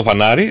μποτιλιάρισμα το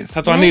φανάρι,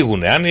 θα το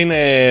ανοίγουν. Αν είναι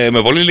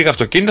με πολύ λίγα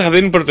αυτοκίνητα, θα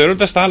δίνουν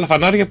προτεραιότητα στα άλλα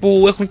φανάρια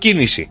που έχουν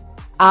κίνηση.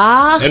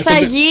 Αχ, θα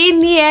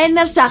γίνει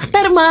ένα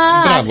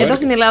αχταρμάς. Εδώ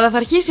στην Ελλάδα θα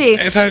αρχίσει.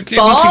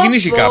 Έχουν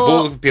ξεκινήσει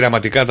κάπου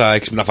πειραματικά τα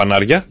έξυπνα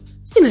φανάρια.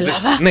 Στην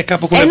Ελλάδα. Ναι,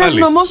 κάπου έχουν βάλει. Ένας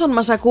νομός αν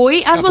μας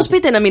ακούει, ας μας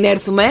πείτε να μην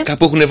έρθουμε.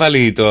 Κάπου έχουν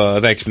βάλει τα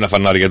έξυπνα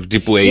φανάρια του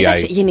τύπου AI.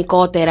 Κοίταξε,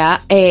 γενικότερα,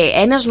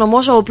 ένας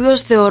νομός ο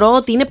οποίος θεωρώ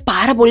ότι είναι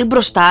πάρα πολύ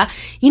μπροστά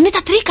είναι τα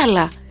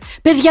Τρίκαλα.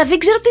 Παιδιά, δεν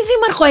ξέρω τι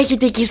δήμαρχο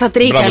έχετε εκεί στα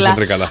Τρίκαλα.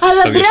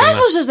 Αλλά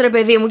μπράβο σας ρε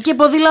παιδί μου. Και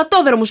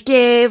ποδηλατόδρομους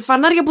και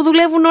φανάρια που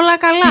δουλεύουν όλα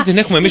καλά. Τι δεν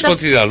έχουμε εμείς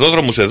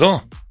ποδηλατόδρομους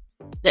εδώ?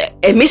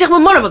 Εμείς έχουμε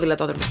μόνο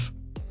ποδηλατόδρομους.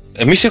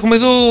 Εμείς έχουμε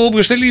εδώ,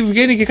 όποιος θέλει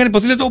βγαίνει και κάνει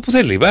ποδήλατο όπου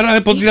θέλει.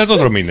 Άρα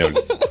ποδηλατόδρομοι είναι όλοι.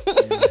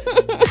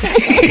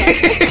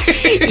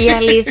 Η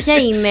αλήθεια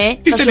είναι.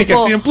 Τι θέλει και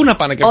αυτή, πού να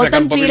πάνε και αυτά?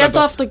 Όταν πήρα το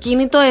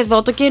αυτοκίνητο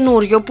εδώ το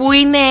καινούριο, που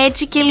είναι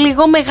έτσι και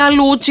λίγο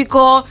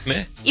μεγαλούτσικο,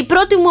 ναι. Η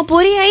πρώτη μου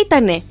απορία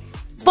ήτανε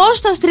πώς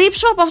θα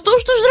στρίψω από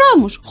αυτούς τους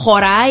δρόμους.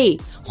 Χωράει.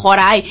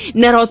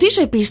 Να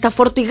ρωτήσω επίσης τα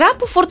φορτηγά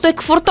που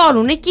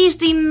φορτοεκφορτώνουν εκεί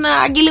στην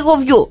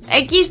Αγγελιγοβιού,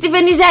 εκεί στη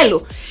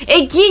Βενιζέλου,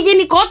 εκεί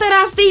γενικότερα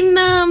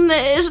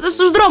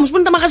στους δρόμους που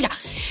είναι τα μαγαζιά.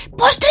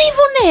 Πώς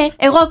τρίβουνε?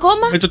 Εγώ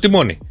ακόμα με το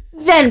τιμόνι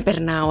δεν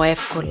περνάω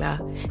εύκολα.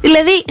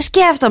 Δηλαδή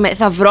σκέφτομαι,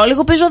 θα βρω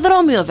λίγο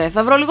πεζοδρόμιο, δεν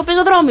θα βρω λίγο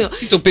πεζοδρόμιο.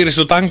 Τι το πήρες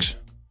στο τάγκς?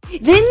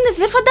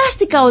 Δεν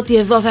φαντάστηκα ότι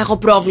εδώ θα έχω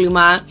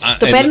πρόβλημα.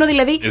 Το παίρνω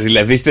δηλαδή.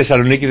 Δηλαδή στη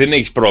Θεσσαλονίκη δεν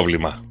έχεις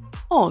πρόβλημα?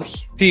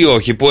 Όχι. Τι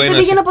όχι, που δεν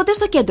πήγαινα ποτέ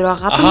στο κέντρο,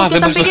 αγάπη μου. Και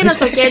όταν πήγαινα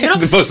στο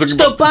κέντρο,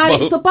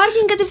 στο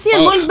πάρκινγκ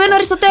κατευθείαν, μόλις μπαίνω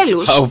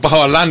Αριστοτέλους.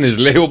 Πάω Αλάνες,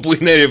 λέει, όπου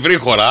είναι ευρύ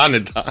χώρα,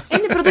 άνετα.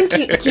 Είναι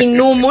πρώτον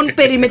κινούμουν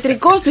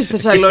περιμετρικός της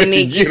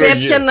Θεσσαλονίκης.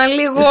 Έπιανα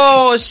λίγο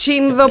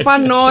σύνδο,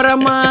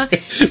 πανόραμα.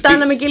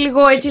 Φτάναμε και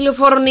λίγο έτσι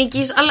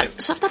Λεωφορονίκης. Αλλά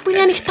σε αυτά που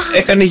είναι ανοιχτά.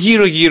 Έκανε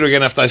γύρω-γύρω για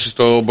να φτάσει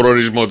στον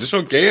προορισμό της.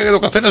 Οκ, ο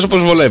καθένας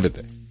όπως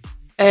βολεύεται.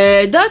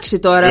 Εντάξει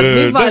τώρα,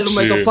 μην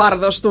βάλουμε το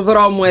φάρδος του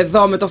δρόμου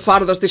εδώ με το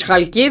φάρδος της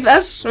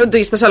Χαλκίδας,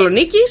 της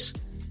Θεσσαλονίκης.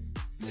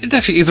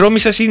 Εντάξει, οι δρόμοι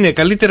σας είναι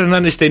καλύτερα να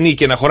είναι στενοί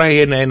και να χωράει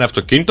ένα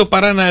αυτοκίνητο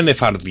παρά να είναι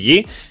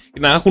φαρδιοί,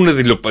 να έχουν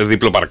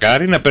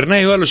διπλοπαρκάρι, να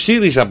περνάει ο άλλος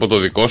ΣΥΡΙΖΑ από το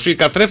δικό σου, οι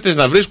καθρέφτες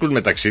να βρίσκουν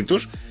μεταξύ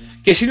τους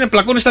και εσύ να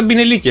πλακώνεις τα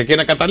μπινελίκια και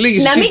να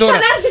καταλήγεις. Να μην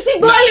ξανάρθεις στην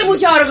πόλη μου,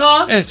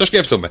 Γιώργο. Το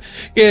σκέφτομαι.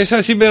 Και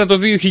σαν σήμερα το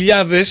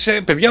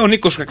 2000, παιδιά, ο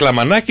Νίκος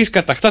Κακλαμανάκης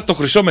κατακτά το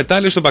χρυσό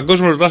μετάλλιο στο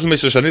Παγκόσμιο Πρωτάθλημα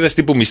Ιστοσανίδας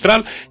τύπου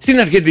Μιστράλ στην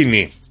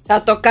Αργεντινή.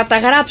 Θα το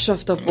καταγράψω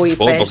αυτό που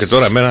είπες. Όπω και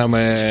τώρα μένα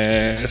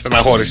με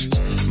στεναχώρησε.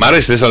 Μ'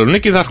 αρέσει η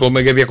Θεσσαλονίκη, θα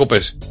έρχομαι για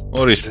διακοπές.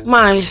 Ορίστε.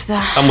 Μάλιστα.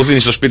 Θα μου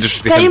δίνεις το σπίτι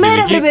σου τη Καλημέρα,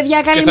 Χαλκιδική. βρε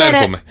παιδιά,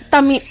 καλημέρα.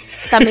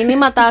 Τα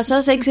μηνύματά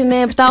σας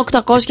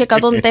 697-800 και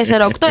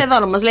 104-8. Εδώ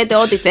να μας λέτε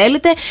ό,τι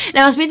θέλετε.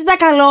 Να μας πείτε τα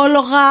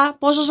καλόλογα.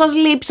 Πόσο σας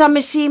λείψαμε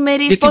σήμερα.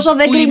 Πόσο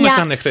δεν γκρινιάζω.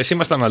 Ήμασταν εχθές,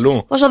 ήμασταν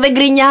αλλού. Πόσο δεν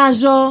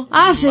γκρινιάζω.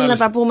 Άσε να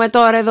τα πούμε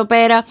τώρα εδώ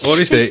πέρα.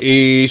 Ορίστε,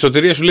 η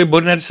Σωτηρία σου λέει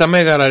μπορεί να έρθει στα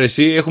Μέγαρα.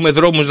 Εσύ έχουμε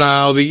δρόμους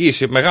να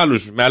οδηγήσει.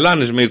 Μεγάλους, με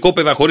αλάνες, με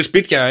οικόπεδα, χωρίς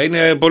σπίτια.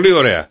 Είναι πολύ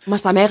ωραία. Μα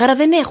στα Μέγαρα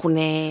δεν έχουν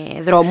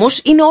δρόμους.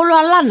 Είναι όλο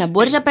αλάνα.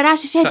 Μπορείς να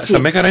περάσεις έτσι. Στα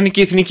Μέγαρα είναι και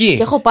η εθνική.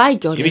 Και έχω πάει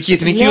κιόλας. Είναι και η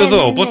εθνική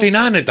οδό, οπότε είναι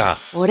άνετα.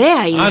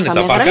 Ωραία είναι άνετα,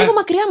 στα Μέγαρα. Λίγο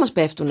μακριά μας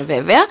πέφτουν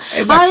βέβαια.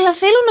 Αλλά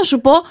θέλω να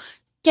σου πω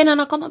και έναν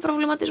ακόμα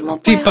προβληματισμό.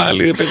 Τι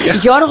πάλι, ρε παιδιά.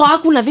 Γιώργο,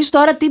 άκου να δεις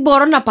τώρα τι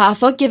μπορώ να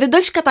πάθω και δεν το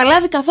έχεις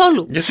καταλάβει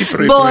καθόλου. Γιατί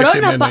προείπνεσαι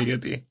εμένα,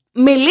 γιατί.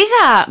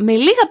 Με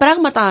λίγα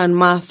πράγματα αν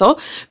μάθω,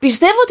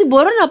 πιστεύω ότι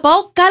μπορώ να πάω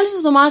κάλλιστα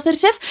στο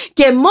Masterchef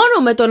και μόνο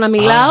με το να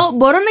μιλάω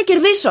μπορώ να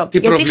κερδίσω.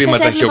 Τι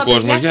προβλήματα έχει ο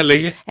κόσμος, για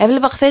λέγε.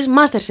 Έβλεπα χθες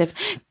Masterchef.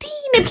 Τι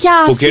είναι πια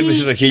αυτή. Που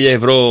κέρδισε τα 1.000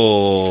 ευρώ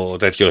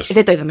τέτοιος.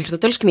 Δεν το είδα μέχρι το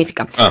τέλος,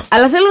 κοιμήθηκα.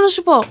 Αλλά θέλω να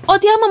σου πω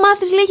ότι άμα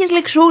μάθεις λίγες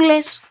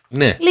λεξούλες.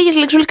 Ναι. Λίγες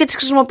λεξούλες και τις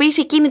χρησιμοποιείς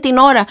εκείνη την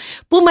ώρα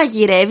που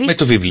μαγειρεύεις. Με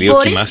το βιβλίο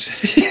κοιμάσαι.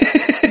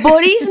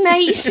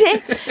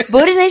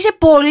 Μπορείς να είσαι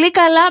πολύ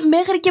καλά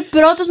μέχρι και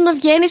πρώτος να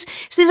βγαίνεις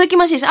στις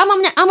δοκιμασίες.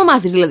 Άμα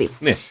μάθεις δηλαδή.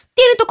 Ναι.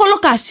 Τι είναι το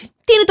κολοκάσι,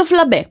 τι είναι το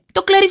φλαμπέ,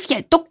 το κλαριφιέ,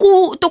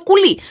 το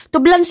κουλί, το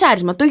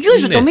μπλανσάρισμα, το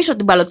γιούζου, το μίσο,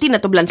 την παλωτίνα,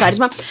 το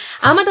μπλανσάρισμα.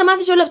 Άμα τα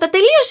μάθεις όλα αυτά,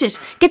 τελείωσες.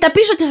 Και τα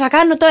πεις ότι θα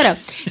κάνω τώρα.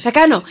 Θα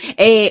κάνω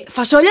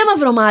φασόλια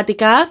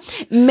μαυρομάτικα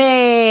με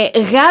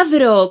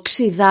γάβρο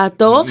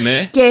ξιδάτο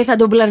και θα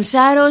το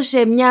μπλανσάρω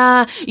σε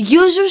μια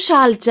γιούζου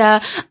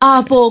σάλτσα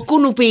από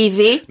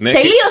κουνουπίδι.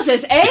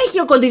 Τελείωσες.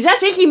 Ο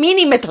κοντιζάς έχει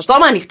μείνει με το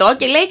στόμα ανοιχτό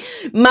και λέει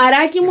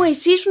μαράκι μου,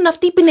 εσύ ήσουν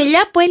αυτή η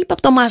πινελιά που έλειπε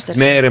από το Masterchef.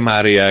 Ναι, ρε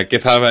Μαρία, και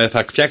θα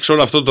φτιάξει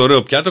όλο αυτό το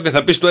ωραίο πιάτο και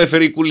θα πει το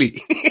έφερε η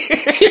κουλή.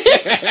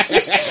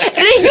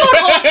 Ρε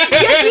Γιώργο,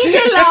 γιατί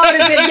γελάω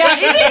ρε παιδιά.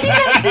 Δεν είναι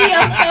αστεία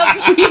αυτά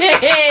που λες.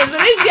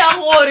 Ρε εσύ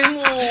αγόρι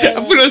μου.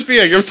 Αφού είναι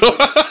αστεία γι' αυτό.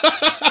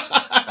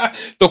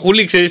 Το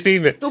κουλί ξέρεις τι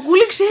είναι? Το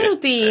κουλί ξέρω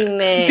τι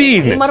είναι. Τι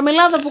είναι? Η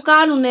μαρμελάδα που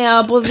κάνουνε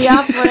από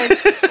διάφορα.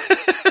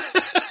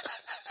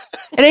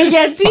 Ρε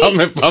γιατί?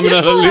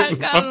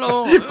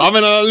 Πάμε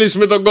να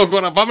αναλύσουμε τον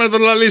κόκορα. Πάμε να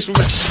τον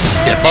αναλύσουμε.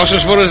 Και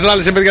πόσες φορές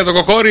λάλησε παιδιά το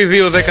κοκόρι?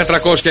 2, 10,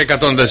 300 και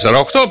 104,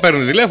 8.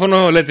 Παίρνει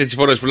τηλέφωνο, λέτε τις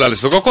φορές που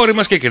λάλησε το κοκόρι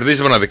μας και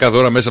κερδίζει μοναδικά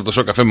δώρα μέσα από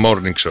το Show Cafe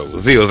Morning Show.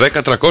 2,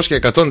 10, 300 και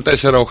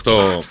 104,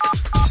 8.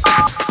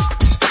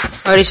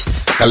 Ορίστε.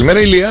 Καλημέρα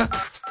Ηλία.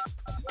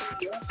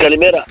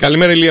 Καλημέρα.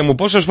 Καλημέρα Ηλία μου.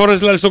 Πόσες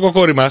φορές λάλησε το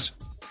κοκόρι μας?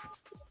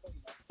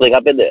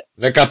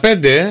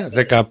 15.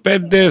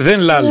 15 δεν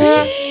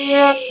λάλησε.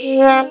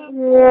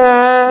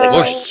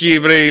 Όχι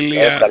βρε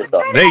Ηλία.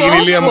 Δεν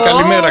έγινε Ηλία μου.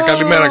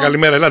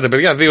 Καλημέρα. Ελάτε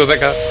παιδιά. 2,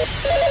 10,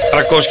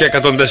 300 και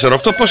 104,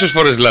 8. Πόσες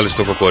φορές λάλησε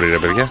το κοκόρι ρε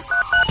παιδιά?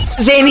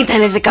 Δεν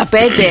ήτανε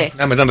 15.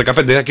 Να ήταν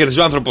 15, κέρδισε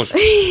ο άνθρωπος.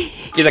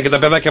 Κοίτα και τα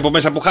παιδάκια από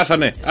μέσα που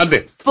χάσανε.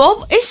 Άντε.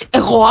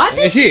 Εγώ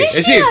άντε.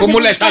 Εσύ που μου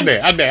λες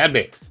άντε.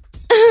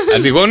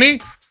 Αντιγόνη.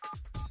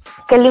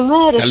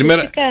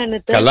 Καλημέρα. Τι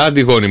κάνετε? Καλά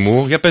Αντιγόνη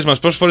μου. Για πες μας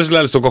πόσες φορές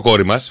λάλησε το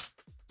κοκόρι μας?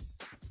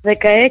 16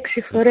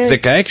 φορές.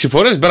 16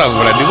 φορές, μπράβο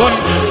βρε Αντιγόνη.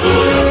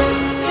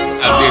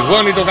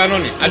 Αντιγόνη το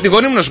κανόνι.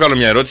 Αντιγόνη μου να σου κάνω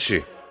μια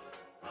ερώτηση.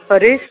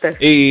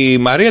 Ορίστε. Η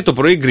Μαρία το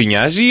πρωί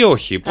γκρινιάζει ή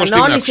όχι? Πώς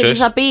την άκουσες? Τι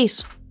θα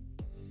πεις?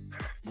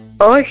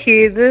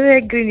 Όχι,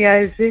 δεν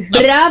γκρινιάζει.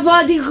 Μπράβο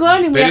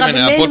Αντιγόνη μου.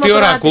 Περίμενε, από τι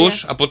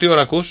ώρα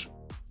ακούς?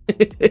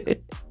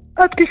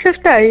 Από τις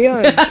 7 η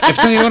ώρα.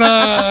 7 η ώρα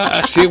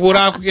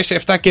σίγουρα άκουγες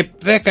 7 και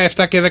 10,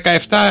 7 και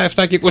 17,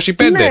 7 και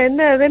 25.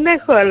 Ναι, δεν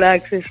έχω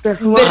αλλάξει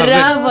σταθμό.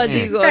 Μπράβο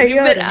Αντιγόνη.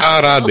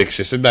 Άρα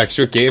άντεξες,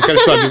 εντάξει, οκ.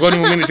 Ευχαριστώ Αντιγόνη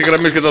μου, μείνεις στη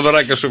γραμμή και τα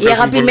δωράκια σου. Οι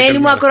αγαπημένοι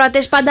μου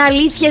ακροατές πάντα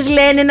αλήθειες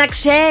λένε, να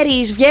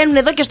ξέρεις. Βγαίνουν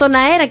εδώ και στον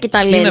αέρα και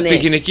τα λένε. Τι να πει,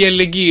 γυναική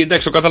αλληλεγγύη,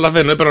 εντάξει, το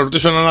καταλαβαίνω. Έπρεπε να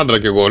ρωτήσω έναν άντρα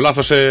κι εγώ.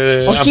 Λάθος.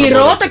 Όχι,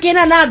 ρώτα και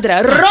έναν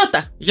άντρα.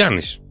 Ρώτα.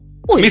 Γιάννης.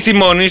 Μη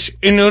θυμώνεις,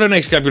 είναι ωραίο να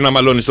έχεις κάποιον να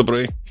μαλώνεις το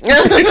πρωί.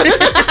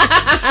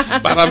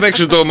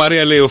 Παραδέξου το,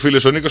 Μαρία λέει ο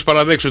φίλος ο Νίκος,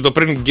 παραδέξου το,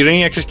 πριν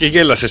γκρίνιαξες και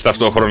γέλασες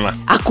ταυτόχρονα.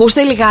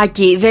 Ακούστε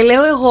λιγάκι, δεν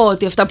λέω εγώ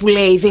ότι αυτά που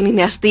λέει δεν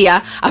είναι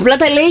αστεία. Απλά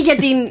τα λέει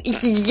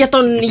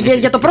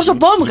για το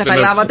πρόσωπό μου,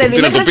 καταλάβατε.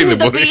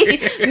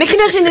 Μέχρι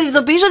να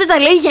συνειδητοποιήσω ότι τα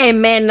λέει για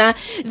εμένα,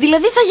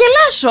 δηλαδή θα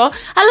γελάσω,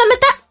 αλλά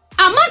μετά.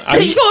 Αμά,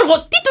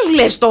 Γιώργο, τι τους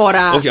λες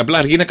τώρα? Όχι, απλά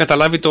αργεί να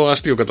καταλάβει το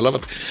αστείο,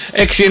 καταλάβατε.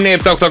 6, 9,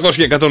 7, 800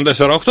 και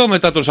 104, 8.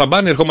 Μετά τον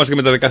Σαμπάνι, ερχόμαστε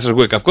και με τα δικά σας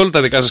wake up call,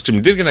 τα δικά σας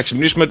ξυπνητήρια για να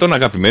ξυπνήσουμε τον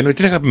αγαπημένο ή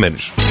την αγαπημένη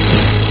σου.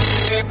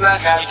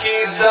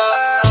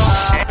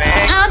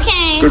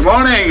 Good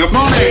morning.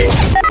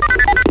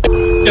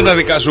 Και τα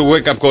δικά σου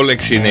wake up call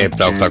 6, 9,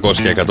 7,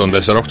 800 και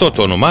 104, 8.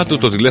 Το όνομά του,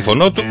 το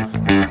τηλέφωνό του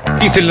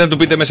Τι θέλει να του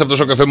πείτε μέσα από το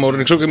Σοκαφέ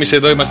Morning Show, και εμείς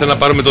εδώ είμαστε να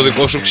πάρουμε το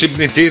δικό σου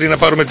ξυπνητήρι, να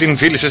πάρουμε την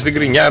φίλη σας την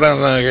Κρινιάρα,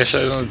 να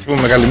της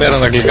πούμε καλημέρα,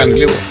 να γλυκάνει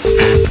λίγο.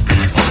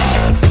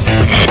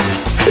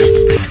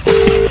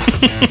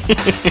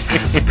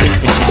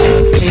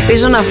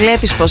 Ελπίζω να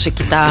βλέπεις πώς σε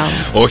κοιτάω.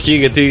 Όχι,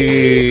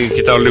 γιατί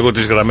κοιτάω λίγο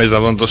τις γραμμές να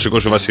δω να το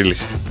σηκώσει ο Βασίλης.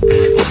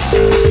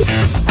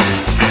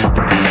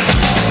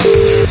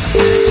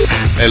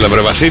 Έλα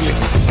βρε Βασίλη.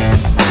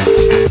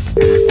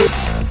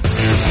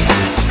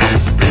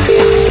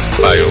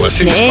 Πάει ο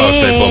Βασίλης, ναι. Πάω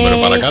στο επόμενο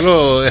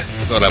παρακαλώ.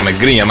 Τώρα με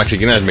γκρίνια, άμα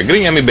ξεκινάς με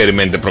γκρίνια, μην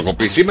περιμένετε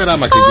προκοπή σήμερα,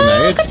 άμα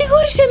ξεκινάει έτσι.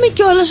 Κατηγόρησέ με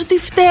κιόλας ότι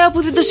φταίω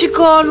που δεν το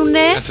σηκώνουνε.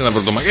 Κάτσε ένα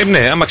πρωτομαγέ.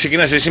 Ναι, άμα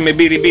ξεκινάς εσύ με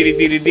μπύρι,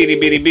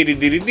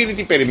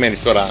 τι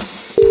περιμένεις τώρα?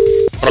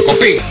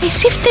 Προκοπή.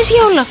 Εσύ φταίς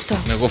για όλο αυτό.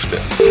 Εγώ φταίω.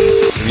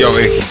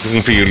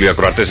 Έχουν φύγει όλοι οι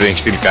ακροατές, δεν έχει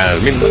στείλει κανένα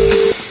μήνυμα.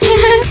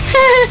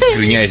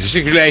 Γκρινιάζεις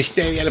εσύ,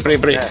 αλλά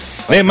πρέπει.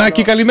 Ναι,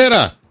 Μάκη,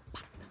 καλημέρα.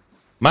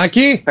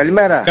 Μάκη.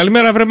 Καλημέρα.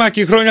 Καλημέρα, βρε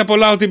Μάκη. Χρόνια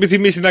πολλά. Ό,τι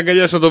επιθυμείς την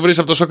αγκαλιά σου να το βρεις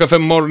από το Σοκαφέ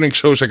Morning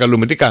Show. Σε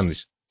καλούμε. Τι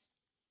κάνεις?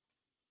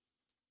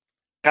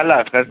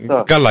 Καλά,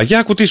 ευχαριστώ. Καλά, για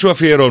ακού τι σου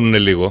αφιερώνουν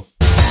λίγο.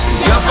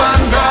 Για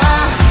πάντα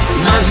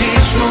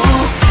μαζί σου,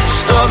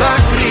 στο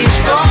δάκρυ,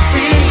 στο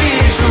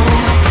φίλι σου,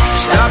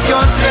 στα πιο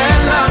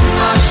τρέλα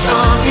μας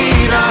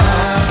όνειρα.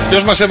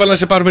 Ποιος μας έβαλε να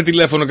σε πάρουμε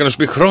τηλέφωνο και να σου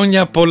πει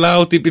χρόνια πολλά,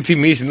 ό,τι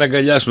επιθυμείς την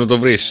αγκαλιά σου να το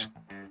βρεις?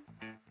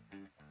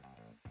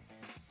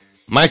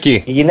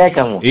 Μάκη. Η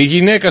γυναίκα μου. Η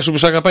γυναίκα σου που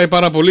σε αγαπάει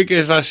πάρα πολύ.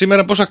 Και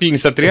σήμερα πόσα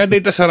κλείνεις, τα 30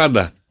 ή τα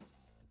 40?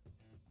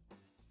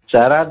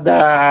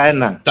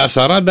 41. Τα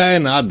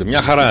 41, άντε,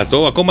 μια χαρά.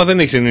 Το ακόμα δεν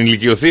έχεις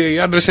ενηλικιωθεί. Οι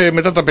άντρες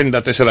μετά τα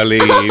 54 λέει.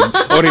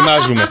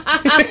 Οριμάζουμε.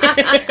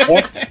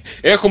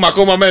 Έχουμε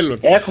ακόμα μέλλον.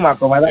 Έχουμε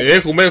ακόμα.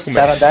 Έχουμε.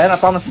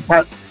 41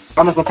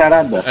 πάμε στο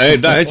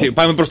 40. Έτσι,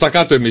 πάμε προς τα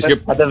κάτω εμείς.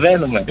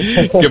 Κατεβαίνουμε.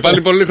 Και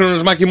πάλι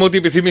πολύχρονος Μάκη μου, ό,τι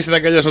επιθυμείς την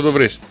αγκαλιά σου να το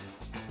βρεις.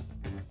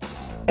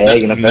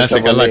 Έγινε, να είσαι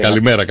καλά,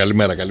 καλημέρα.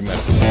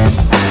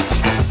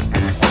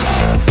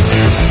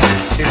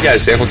 Τι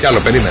βιάζεσαι, έχω κι άλλο,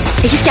 περίμενε.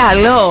 Έχεις κι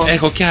άλλο?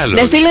 Έχω κι άλλο.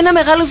 Να στείλω ένα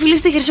μεγάλο φιλί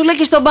στη Χρυσούλα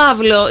και στον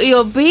Παύλο, οι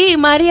οποίοι, η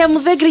Μαρία μου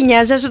δεν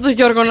γκρινιάζει, άσε τον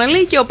Γιώργο να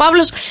λέει, και ο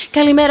Παύλος,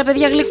 καλημέρα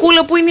παιδιά,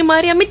 γλυκούλα που είναι η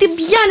Μαρία, μην την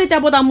πιάνετε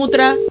από τα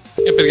μούτρα.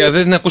 Παιδιά,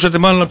 δεν την ακούσατε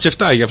μάλλον από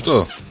ψευτά, γι'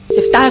 αυτό.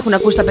 Ψευτά έχουν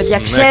ακούσει τα παιδιά,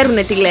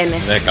 ξέρουνε τι λένε.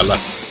 Ναι, καλά.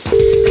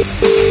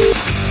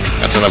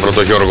 Κάτσε να βρω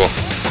τον Γιώργο.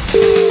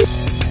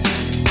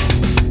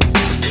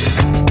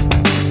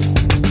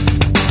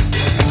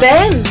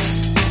 Δεν.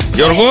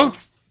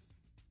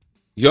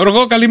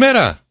 Γιώργο,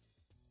 καλημέρα.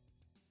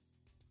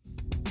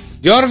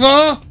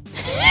 Γιώργο.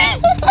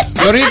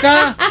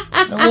 Γιωρίκα.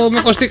 Εγώ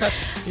με κοστίκας.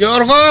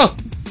 Γιώργο.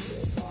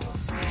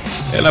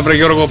 Έλα βρε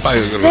Γιώργο, πάει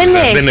ο Γιώργος.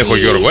 Δεν έχω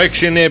Γιώργο.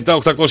 6, 9, 7,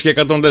 800 και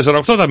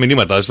 104,8 τα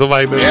μηνύματα στο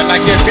Viber. Έλα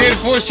κεφίρ,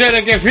 πούσε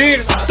ρε κεφίρ.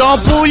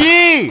 Το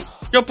πουλί.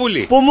 Ποιο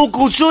πουλί? Που μου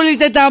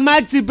κουτσούλισε τα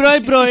μάτια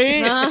πρωί.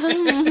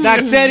 Να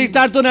ξέρεις,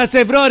 τάρτο να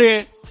σε βρω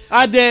ρε.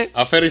 Άντε.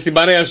 Αφέρεις την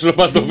παρέα σου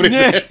να το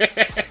βρείτε.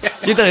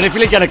 Κοίτα ρε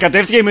φίλε, και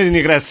ανακατεύτηκε με την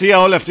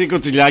υγρασία όλη αυτή η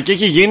κοτσιλιά και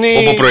έχει γίνει.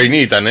 Όπου πρωινή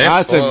ήταν,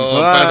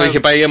 Πάρα το είχε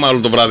πάει αίμα όλο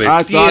το βράδυ.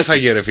 Τι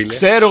έφαγε ρε φίλε?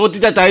 Ξέρω εγώ τι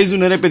τα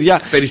ταΐζουνε ρε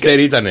παιδιά.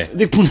 Περιστέρι ήτανε.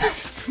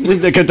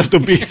 Δεν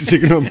καταυτοποίηση,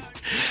 συγγνώμη.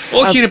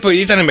 Όχι ρε,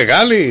 ήτανε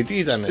μεγάλη, τι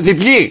ήτανε?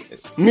 Διπλή.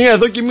 Μία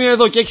εδώ και μία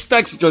εδώ και έχει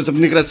τάξει κιόλας από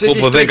την υγρασία.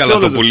 Όπου δεν καλά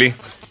το πουλί.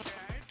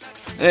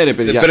 Ρε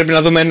παιδιά. Πρέπει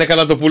να δούμε αν είναι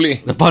καλά το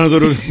πουλί. Να πάω να το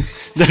ρούδι.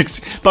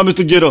 Εντάξει, πάμε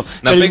στον καιρό.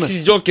 Να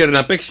παίξεις Joker,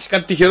 να παίξεις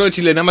κάτι τυχερό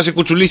έτσι λέει. Να μας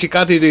κουτσουλήσει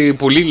κάτι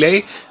πουλί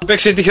λέει.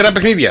 Παίξε τυχερά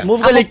παιχνίδια. Μου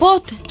βγάλε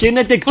και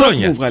ένα TikTok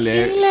μου βγάλε.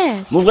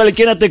 Μου βγάλε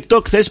και ένα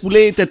TikTok χθες που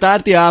λέει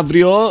Τετάρτη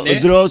αύριο.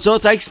 Ντρότσο,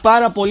 θα έχεις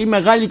πάρα πολύ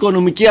μεγάλη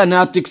οικονομική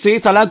ανάπτυξη.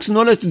 Θα αλλάξουν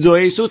όλα στη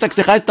ζωή σου. Θα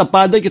ξεχάσεις τα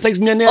πάντα και θα έχεις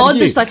μια νέα αργή.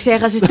 Όντως τα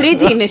ξέχασες.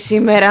 Τρίτη είναι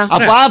σήμερα.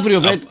 Από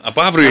αύριο,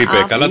 από αύριο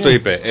είπε. Καλά το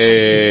είπε.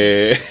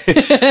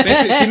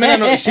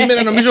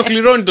 Σήμερα νομίζω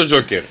κληρώνει το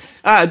Joker.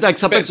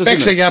 Εντάξει, θα παίξω.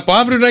 Παίξε για από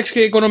αύριο να έχεις και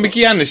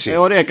οικονομική άνεση.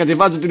 Ωραία,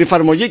 κατεβάζω την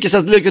εφαρμογή και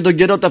σας λέω και τον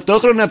καιρό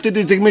ταυτόχρονα. Αυτή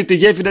τη στιγμή στη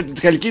γέφυρα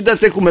της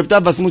Χαλκίδας έχουμε 7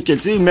 βαθμούς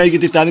Κελσίου,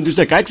 μέγιστη φτάνει τους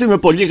 16 με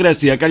πολλή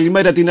υγρασία.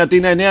 Καλημέρα την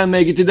Αθήνα, 9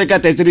 μέγιστη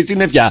 14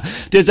 συννεφιά.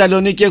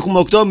 Θεσσαλονίκη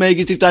έχουμε 8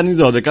 μέγιστη φτάνει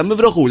 12 με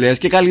βροχούλες.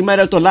 Και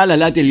καλημέρα στο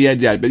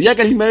lalala.gr. Παιδιά,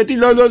 καλημέρα τη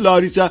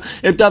Λάρισα,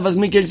 7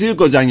 βαθμοί Κελσίου,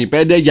 Κοζάνη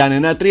 5,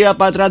 Γιάννενα 3,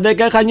 Πάτρα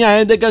 10, Χανιά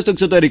 11. Στο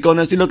εξωτερικό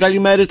να στείλω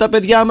καλημέρα στα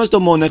παιδιά μας. Στο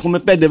Μόνο έχουμε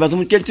 5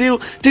 βαθμούς Κελσίου.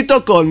 Στη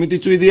Στοκόλμη τη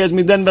Σουηδίας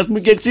 0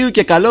 βαθμού Κελσίου.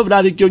 Και καλό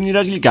βράδυ και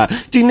όνειρα γλυκά.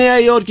 Στη Νέα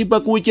Υόρκη που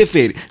ακούει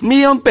κεφίρ,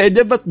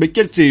 -5 βαθμοί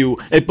Κελσίου.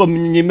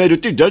 Επόμενη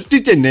ημεροτήτα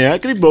στις 9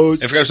 ακριβώς.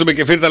 Ευχαριστούμε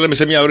κεφίρ, τα λέμε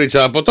σε μια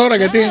ωρίτσα από τώρα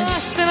γιατί.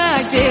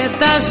 Άστρα και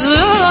τα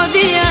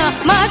ζώδια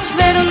μας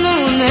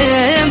φέρνουν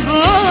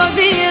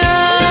εμπόδια.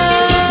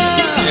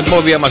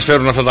 Εμπόδια μας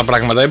φέρουν αυτά τα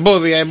πράγματα.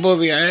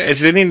 Εμπόδια,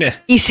 έτσι δεν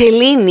είναι? Η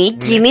Σελήνη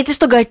κινείται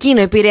στον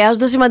καρκίνο,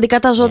 επηρεάζοντας σημαντικά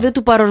τα ζώδια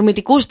του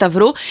παρορμητικού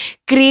σταυρού,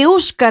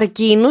 κρυούς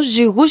καρκίνους,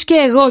 ζυγούς και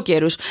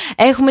εγώκερους.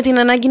 Έχουμε την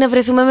ανάγκη να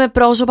βρεθούμε με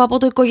πρόσωπα από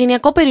το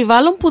οικογενειακό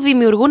περιβάλλον που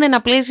δημιουργούν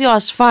ένα πλαίσιο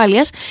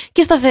ασφάλειας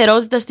και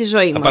σταθερότητας στη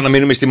ζωή μας. Θα πάμε να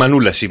μείνουμε στη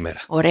Μανούλα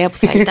σήμερα. Ωραία που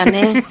θα ήτανε.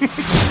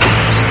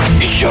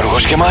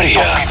 Γιώργος και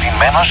Μαρία.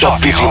 Το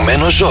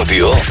πηδημένο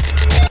ζώδιο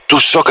του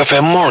Σοκαφέ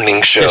Morning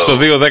Show. Και στο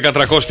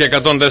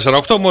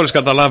 2-10-300-1048, μόλις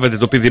καταλάβετε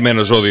το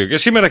πηδημένο ζώδιο και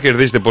σήμερα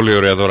κερδίζετε πολύ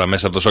ωραία δώρα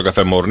μέσα από το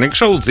Σοκαφέ Morning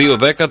Show.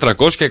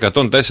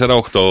 2-10-300-1048.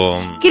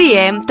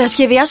 Κύριε, τα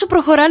σχέδιά σου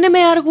προχωράνε με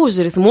αργούς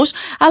ρυθμούς,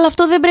 αλλά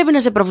αυτό δεν πρέπει να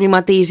σε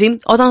προβληματίζει.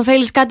 Όταν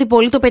θέλεις κάτι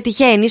πολύ το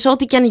πετυχαίνεις,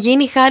 ό,τι και αν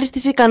γίνει χάρη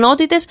στις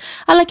ικανότητες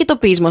αλλά και το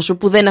πείσμα σου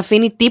που δεν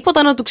αφήνει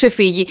τίποτα να του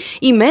ξεφύγει.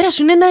 Η μέρα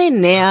σου είναι ένα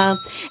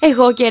 9.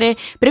 Εγώ και ρε,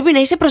 πρέπει να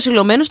είσαι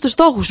προσιλωμένος στους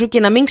στόχους σου και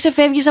να μην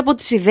ξεφεύγεις από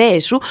τις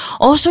ιδέες σου,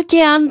 όσο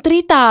και αν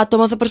τρίτα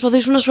άτομα θα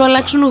προσπαθήσουν να σου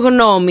αλλάξουν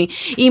γνώμη.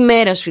 Η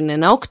μέρα σου είναι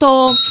ένα 8.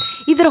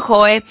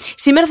 Υδροχόε,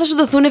 σήμερα θα σου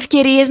δοθούν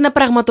ευκαιρίες να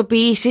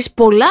πραγματοποιήσεις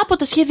πολλά από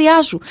τα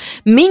σχέδιά σου.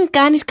 Μην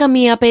κάνεις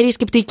καμία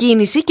απερίσκεπτη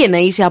κίνηση και να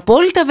είσαι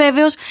απόλυτα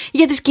βέβαιος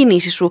για τις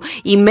κινήσεις σου.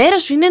 Η μέρα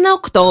σου είναι ένα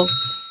 8.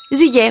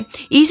 Ζυγέ,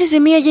 είσαι σε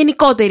μια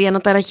γενικότερη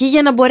αναταραχή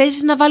για να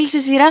μπορέσεις να βάλεις σε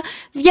σειρά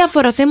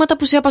διάφορα θέματα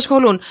που σε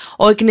απασχολούν.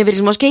 Ο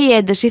εκνευρισμός και η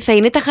ένταση θα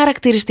είναι τα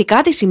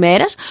χαρακτηριστικά της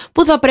ημέρας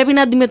που θα πρέπει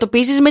να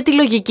αντιμετωπίσεις με τη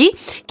λογική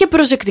και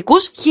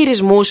προσεκτικούς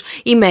χειρισμούς.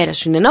 Η μέρα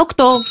σου είναι ένα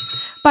 8.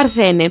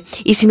 Παρθένε,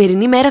 η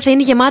σημερινή μέρα θα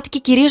είναι γεμάτη και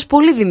κυρίως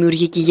πολύ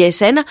δημιουργική για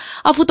εσένα,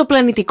 αφού το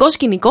πλανητικό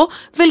σκηνικό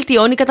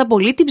βελτιώνει κατά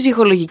πολύ την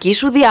ψυχολογική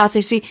σου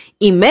διάθεση.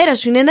 Η μέρα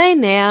σου είναι ένα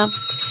 9.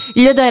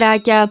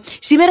 Λιονταράκια,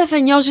 σήμερα θα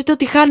νιώσετε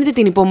ότι χάνετε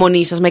την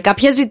υπομονή σας με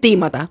κάποια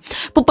ζητήματα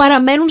που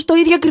παραμένουν στο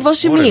ίδιο ακριβώς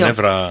σημείο.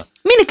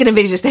 Μην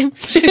εκνευρίζεστε.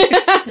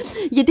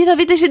 Γιατί θα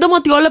δείτε σύντομα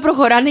ότι όλα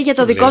προχωράνε για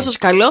το δικό σας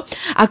καλό,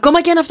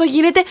 ακόμα και αν αυτό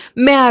γίνεται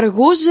με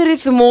αργούς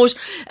ρυθμούς.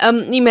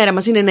 Η μέρα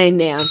μας είναι ένα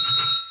 9.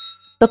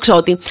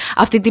 Τοξότη,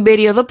 αυτή την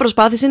περίοδο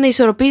προσπάθησε να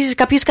ισορροπήσεις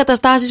κάποιες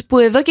καταστάσεις που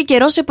εδώ και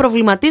καιρό σε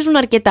προβληματίζουν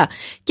αρκετά.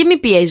 Και μην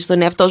πιέζεις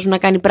τον εαυτό σου να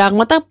κάνει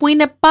πράγματα που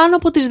είναι πάνω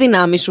από τις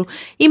δυνάμεις σου.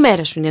 Η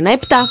μέρα σου είναι ένα 7.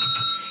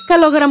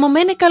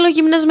 Καλογραμμωμένε,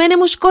 καλογυμνασμένε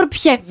μου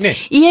Σκορπιέ. Ναι.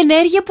 Η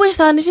ενέργεια που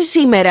αισθάνεσαι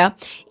σήμερα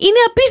είναι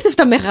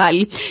απίστευτα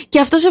μεγάλη. Και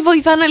αυτό σε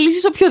βοηθά να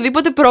λύσεις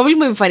οποιοδήποτε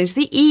πρόβλημα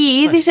εμφανιστεί ή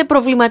ήδη σε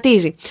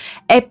προβληματίζει.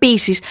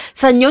 Επίσης,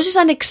 θα νιώσεις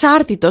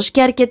ανεξάρτητος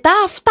και αρκετά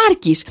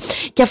αυτάρκης.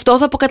 Και αυτό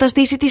θα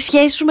αποκαταστήσει τη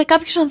σχέση σου με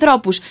κάποιους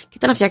ανθρώπους.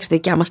 Κοίτα να φτιάξετε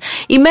δικιά μας.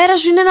 Η μέρα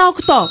σου είναι ένα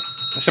 8.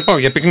 Θα σε πάω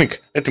για πικνίκ.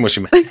 Έτοιμος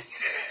είμαι.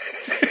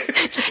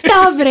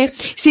 Ταύρε,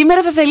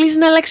 σήμερα θα θελήσεις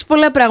να αλλάξεις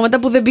πολλά πράγματα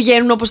που δεν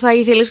πηγαίνουν όπως θα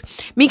ήθελες.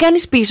 Μην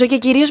κάνεις πίσω και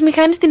κυρίως μην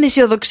χάνεις την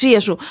αισιοδοξία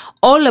σου.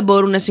 Όλα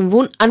μπορούν να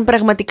συμβούν αν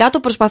πραγματικά το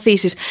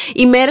προσπαθήσεις.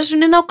 Η μέρα σου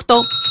είναι ένα 8.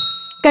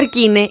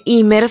 Καρκίνε, η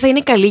ημέρα θα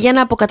είναι καλή για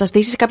να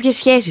αποκαταστήσεις κάποιες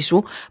σχέσεις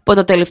σου που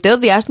το τελευταίο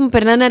διάστημα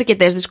περνάνε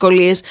αρκετές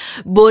δυσκολίες.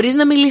 Μπορείς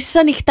να μιλήσεις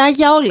ανοιχτά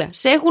για όλα.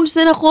 Σε έχουν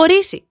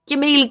στεναχωρήσει. Και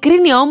με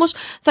ειλικρίνεια όμως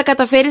θα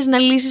καταφέρεις να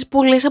λύσεις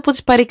πολλές από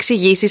τις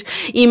παρεξηγήσεις.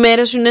 Η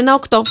ημέρα σου είναι ένα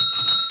 8.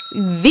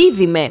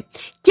 Δίδυμε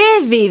και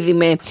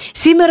δίδυμε.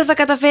 Σήμερα θα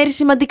καταφέρεις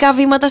σημαντικά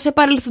βήματα σε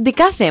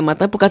παρελθοντικά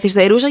θέματα που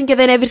καθυστερούσαν και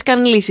δεν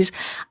έβρισκαν λύσεις.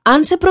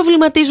 Αν σε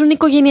προβληματίζουν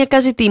οικογενειακά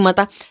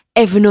ζητήματα,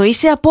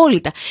 ευνοείσαι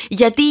απόλυτα.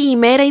 Γιατί η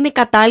ημέρα είναι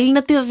κατάλληλη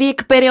να τη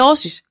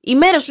διεκπεραιώσεις. Η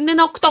μέρα σου είναι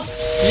ένα 8.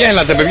 Για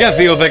έλατε, παιδιά,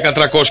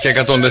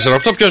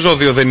 2-10-300-1048. Ποιο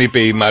ζώδιο δεν είπε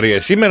η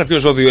Μαρία σήμερα? Ποιο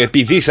ζώδιο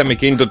επιδίσαμε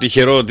και είναι το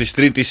τυχερό της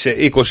 3ης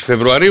 20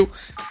 Φεβρουαρίου?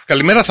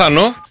 Καλημέρα,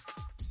 Θάνο.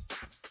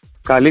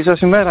 Καλή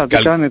σας ημέρα, τι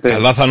κάνετε?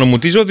 Καλά, Θάνο μου,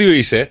 τι ζώδιο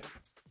είσαι?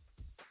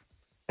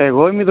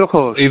 Εγώ είμαι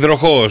υδροχός.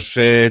 Υδροχός.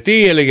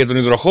 Τι έλεγε τον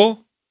υδροχό?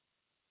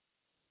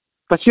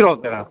 Τα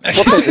χειρότερα.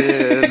 Ποτέ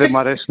δεν μ'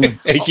 αρέσουν.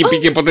 Έχει πει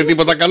και ποτέ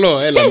τίποτα καλό?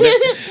 Έλα, ναι.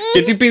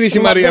 Και τι πήδησε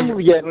η Μαρία? Μου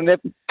βγαίνουνε.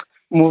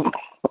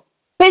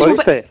 Πες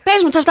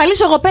μου, θα στα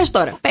λύσω εγώ, πες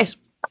τώρα. Πες.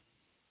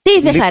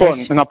 Τι δεν σ'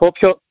 αρέσει? Να πω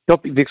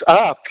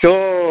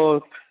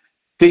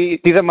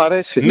τι δεν μ'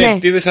 αρέσει. Ναι,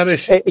 τι δεν σ'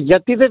 αρέσει?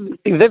 Γιατί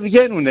δεν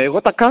βγαίνουνε.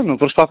 Εγώ τα κάνω.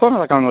 Προσπαθώ να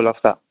τα κάνω όλα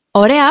αυτά.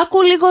 Ωραία,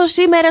 άκου λίγο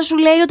σήμερα σου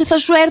λέει ότι θα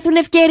σου έρθουν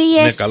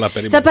ευκαιρίες. Ναι, καλά,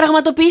 θα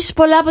πραγματοποιήσεις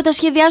πολλά από τα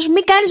σχέδιά σου.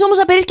 Μην κάνεις όμως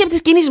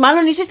απερίσκεπτες κινήσεις.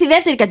 Μάλλον είσαι στη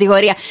δεύτερη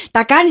κατηγορία.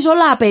 Τα κάνεις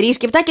όλα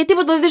απερίσκεπτα και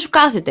τίποτα δεν σου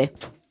κάθεται.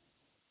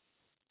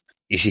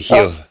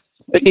 Ησυχία.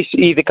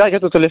 Ειδικά για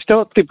το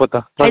τελευταίο,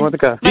 τίποτα.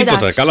 Πραγματικά.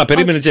 Τίποτα. Καλά,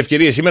 περίμενε τις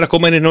ευκαιρίες. Σήμερα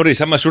ακόμα είναι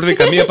νωρίς. Άμα σου έρθει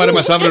καμία, πάρε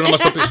μας αύριο να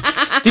μας το πεις.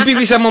 Τι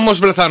πηδήσαμε όμως,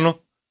 Βρεθάνο?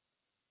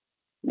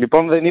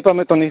 Λοιπόν, δεν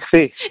είπαμε τον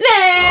ηχθή. Ναι!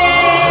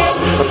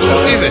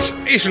 Είδες,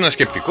 ήσουν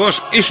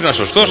σκεπτικός, ήσουν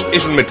σωστός,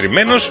 ήσουν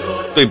μετρημένος,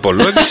 το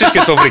υπολόγισες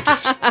και το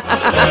βρήκες.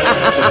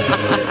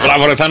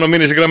 Μπράβο, ρε Θάνο,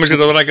 μείνε σε γραμμές και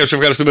το δωράκι σου.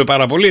 Ευχαριστούμε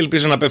πάρα πολύ.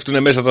 Ελπίζω να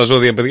πέφτουν μέσα τα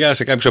ζώδια, παιδιά,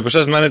 σε κάποιους από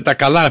εσάς να είναι τα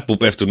καλά που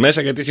πέφτουν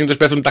μέσα, γιατί συνήθως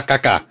πέφτουν τα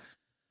κακά.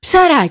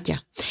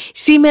 Ψαράκια.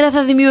 Σήμερα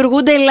θα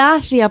δημιουργούνται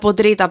λάθη από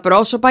τρίτα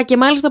πρόσωπα και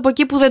μάλιστα από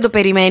εκεί που δεν το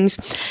περιμένεις.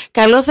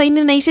 Καλό θα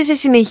είναι να είσαι σε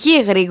συνεχή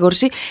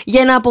εγρήγορση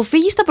για να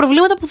αποφύγεις τα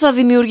προβλήματα που θα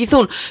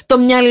δημιουργηθούν. Το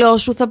μυαλό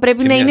σου θα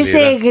πρέπει να είναι σε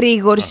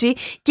εγρήγορση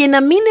και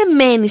να μην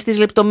εμένει στις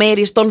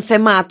λεπτομέρειες των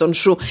θεμάτων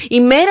σου. Η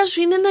μέρα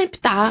σου είναι ένα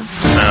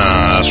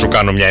 7. Να σου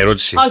κάνω μια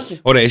ερώτηση. Όχι.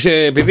 Ωραία,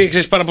 επειδή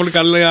ξέρεις πάρα πολύ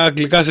καλά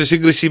αγγλικά σε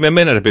σύγκριση με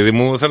μένα, ρε παιδί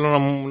μου, θέλω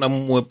να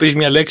μου πεις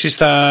μια λέξη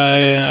στα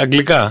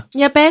αγγλικά.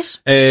 Για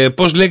πες.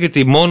 Πώς λέγεται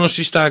η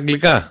μόνωση στα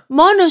αγγλικά?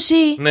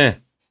 Μόνωση. Ναι.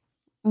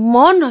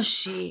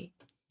 Μόνωση.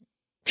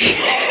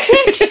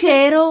 Δεν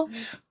ξέρω.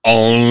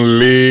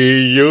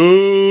 Only you.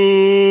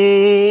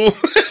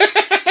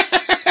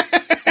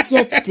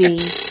 Γιατί?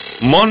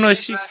 Μόνο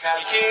εσύ.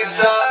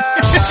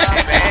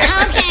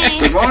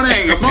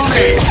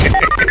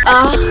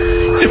 Αχ,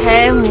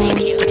 Θεέ μου.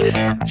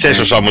 Σε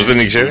έσωσα όμως, δεν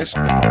ήξερες.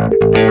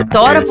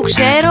 Τώρα που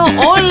ξέρω,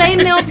 όλα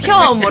είναι πιο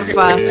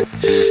όμορφα.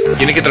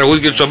 Είναι και τραγούδι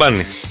και του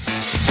Τσαμπάνη.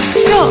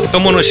 Ποιο? Το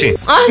μόνο εσύ.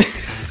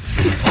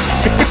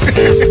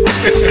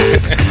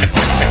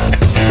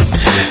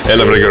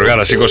 Έλα βρε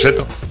Γιωργάρα, σήκωσέ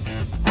το.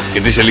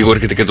 Γιατί σε λίγο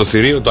έρχεται και το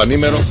θηρίο, το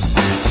ανήμερο.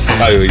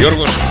 Πάει ο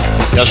Γιώργος.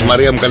 Γεια σου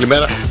Μαρία μου,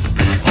 καλημέρα.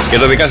 Για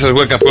τα δικά σας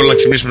wake up call να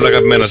ξυπνήσουμε τα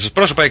αγαπημένα σας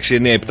πρόσωπα. 6,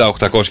 9, 7,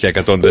 800 και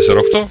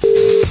 104,8.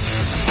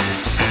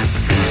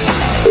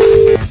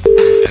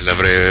 Έλα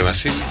βρε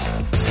Βασίλη.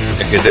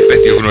 Έχετε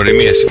επέτειο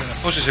γνωριμία σήμερα.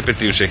 Πόσες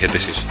επετείους έχετε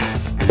εσείς?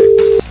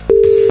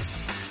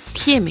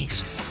 Ποιοι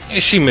εμείς?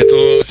 Εσύ με το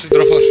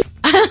σύντροφό σου.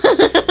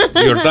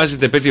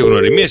 Γιορτάζετε επέτειο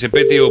γνωριμίας,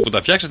 επέτειο που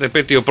τα φτιάξατε,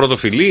 επέτειο πρώτο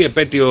φιλί,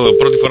 επέτειο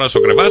πρώτη φορά στο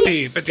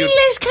κρεβάτι. Επέτειο... Τι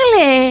λες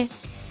καλέ?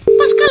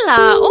 Πας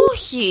καλά,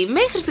 όχι.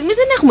 Μέχρι στιγμής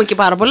δεν έχουμε και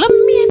πάρα πολλά.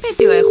 Μία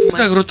επέτειο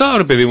έχουμε. Να ρωτάω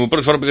ρε παιδί μου,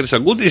 πρώτη φορά που πήγατε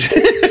σαν κούτης.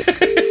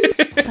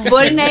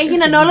 Μπορεί να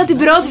έγιναν όλα την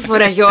πρώτη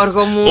φορά,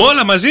 Γιώργο μου.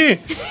 Όλα μαζί?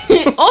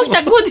 Όχι,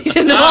 τα κούτης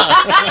εννοώ.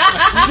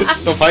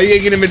 Το φαΐ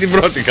έγινε με την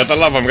πρώτη,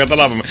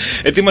 καταλάβαμε.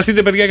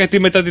 Ετοιμαστείτε παιδιά, γιατί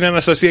μετά την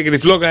Αναστασία και τη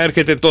Φλόγα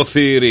έρχεται το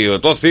θηρίο.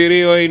 Το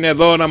θηρίο είναι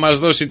εδώ να μας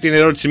δώσει την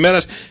ερώτηση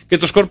ημέρας. Και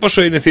το σκορ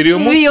πόσο είναι, θηρίο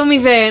μου? 2-0.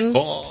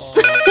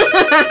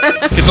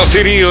 Και το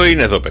θηρίο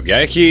είναι εδώ παιδιά.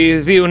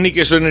 Έχει 2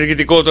 νίκες στο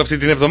ενεργητικό του αυτή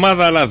την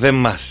εβδομάδα. Αλλά δεν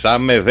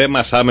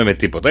μασάμε με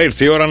τίποτα.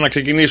 Ήρθε η ώρα να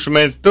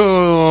ξεκινήσουμε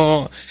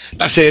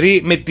τα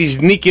σερί με τις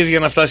νίκες για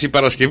να φτάσει η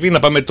Παρασκευή. Να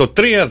πάμε το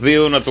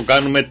 3-2, να το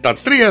κάνουμε τα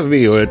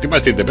 3-2.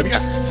 Ετοιμαστείτε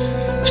παιδιά.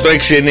 Στο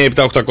 6, 9,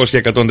 7, 800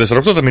 και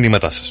 104,8 τα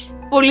μηνύματά σας.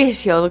 Πολύ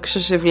αισιόδοξο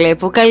σε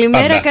βλέπω.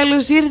 Καλημέρα,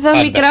 καλώς ήρθα,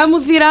 μικρά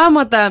μου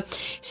θυράματα.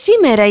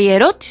 Σήμερα η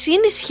ερώτηση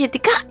είναι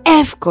σχετικά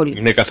εύκολη.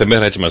 Είναι κάθε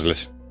μέρα έτσι μας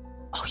λες?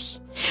 Όχι.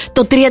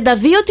 Το 32%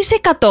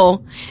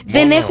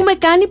 δεν έχουμε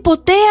κάνει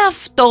ποτέ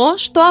αυτό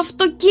στο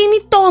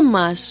αυτοκίνητό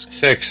μας.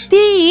 Σεξ. Τι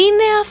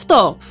είναι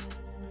αυτό?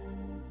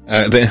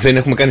 Δεν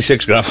έχουμε κάνει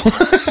σεξ, γράφω.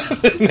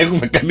 Δεν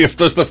έχουμε κάνει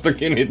αυτό στο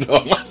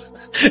αυτοκίνητό μας.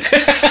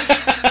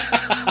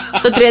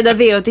 Το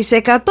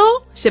 32%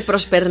 σε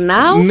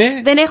προσπερνάω.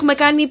 Ναι. Δεν έχουμε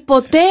κάνει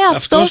ποτέ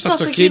αυτό στο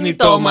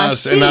αυτοκίνητό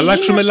μας. Να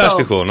αλλάξουμε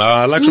λάστιχο, να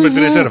αλλάξουμε τη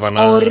ρεζέρβα.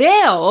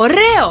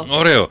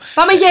 Ωραίο.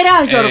 Πάμε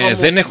γερά, Γιώργο μου.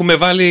 Δεν έχουμε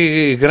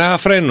βάλει υγρά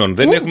φρένων.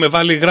 Δεν έχουμε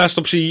βάλει υγρά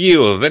στο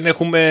ψυγείο. Δεν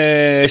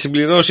έχουμε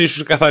συμπληρώσει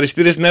στους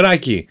καθαριστήρες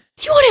νεράκι.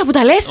 Τι ωραία που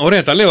τα λες.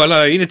 Ωραία τα λέω,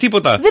 αλλά είναι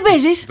τίποτα. Δεν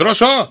παίζεις.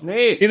 Δρόσο! Ναι.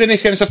 Ή δεν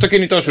έχεις κάνει στο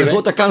αυτοκίνητό σου?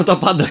 Εγώ τα κάνω τα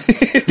πάντα.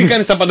 Τι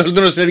κάνεις τα πάντα,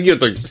 λειτουργώ στο ενεργείο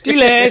το έχεις. Τι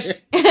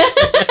λες?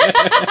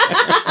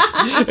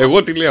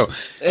 Εγώ τι λέω?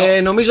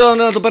 Νομίζω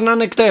να το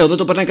περνάνε εκταίο. Δεν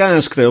το περνάει κανένα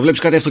εκταίο. Βλέπεις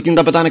κάτι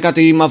αυτοκίνητα, πετάνε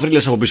κάτι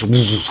μαυρίλες από πίσω.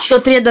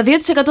 Το 32%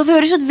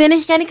 θεωρείς ότι δεν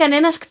έχει κάνει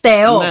κανένας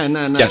κταίο.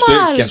 Ναι.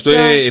 Και αυτό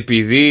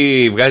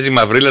επειδή βγάζει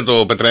μαυρίλα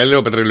το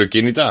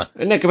πετρελαιοκίνητα.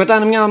 Ναι, και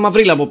πετάνε μια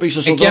μαυρίλα από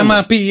πίσω στον δρόμο. Και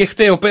άμα πήγε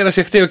χταίο,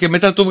 πέρασε χταίο και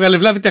μετά του βγάλε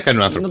βλάβη, τι θα κάνει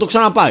ο άνθρωπος? Να το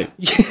ξαναπάει.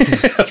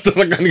 Αυτό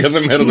θα κάνει κάθε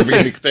μέρα, το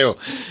πηγαίνει χταίο.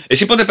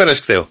 Εσύ πότε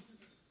πέρασε χταίο?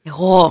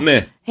 Εγώ?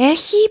 Ναι.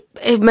 Έχει.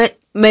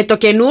 Με το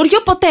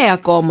καινούριο ποτέ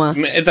ακόμα.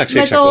 Εντάξει,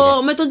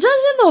 με το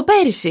jazz εδώ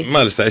πέρυσι.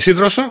 Μάλιστα. Εσύ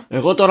Δρόσο?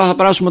 Εγώ τώρα θα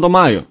περάσουμε το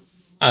Μάιο.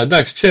 Α,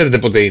 εντάξει, ξέρετε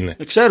πότε είναι.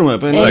 Ξέρουμε,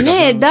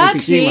 ναι,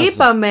 εντάξει,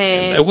 είπαμε.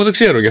 Εγώ δεν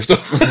ξέρω γι' αυτό.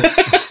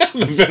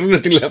 Δεν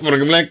παίρνουν τηλέφωνο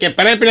και μου λένε και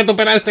πρέπει να το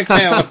περάσετε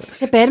χταίο.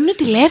 Σε παίρνουν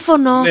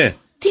τηλέφωνο? Ναι.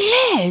 Τι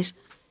λες?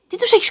 Τι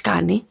τους έχεις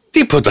κάνει?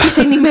 Τίποτα. Τι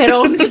σε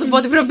ενημερώνουν για το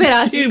πότε πρέπει να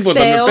περάσει?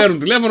 Τίποτα. Με παίρνουν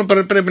τηλέφωνο,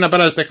 πρέπει να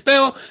περάσετε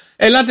χταίο.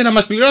 Ελάτε να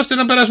μας πληρώσετε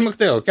να περάσουμε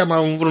χταίο. Και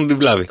άμα μου βρουν την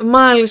βλάβη.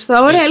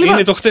 Μάλιστα, ωραία. Λοιπόν,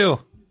 είναι το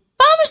χταίο.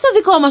 Πάμε στο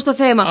δικό μας το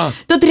θέμα.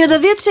 Το 32%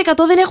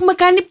 δεν έχουμε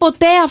κάνει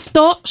ποτέ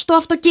αυτό στο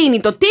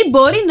αυτοκίνητο. Τι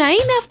μπορεί να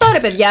είναι αυτό, ρε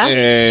παιδιά?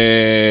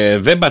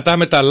 Δεν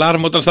πατάμε τα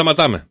αλάρμ όταν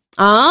σταματάμε.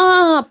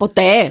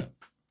 Ποτέ.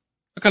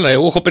 Καλά,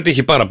 εγώ έχω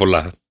πετύχει πάρα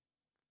πολλά.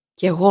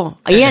 Κι εγώ.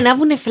 Ή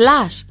ανάβουνε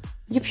φλας.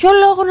 Για ποιο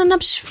λόγο να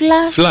ανάψεις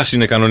φλας? Φλας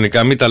είναι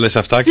κανονικά, μην τα λες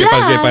αυτά και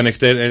πας για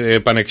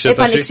επανεξέταση.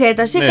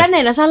 Επανεξέταση,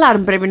 κανένας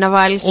αλάρμ πρέπει να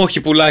βάλεις.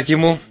 Όχι, πουλάκι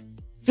μου.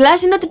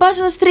 Φλας είναι ότι πας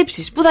να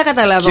στρίψεις. Πού θα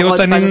καταλάβω? Και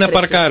όταν είναι να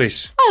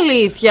παρκάρεις.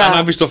 Αλήθεια.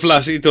 Ανάβεις το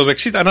φλας ή το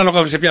δεξί,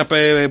 ανάλογα σε ποια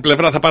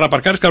πλευρά θα πάει να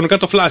παρκάρεις, κανονικά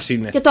το φλας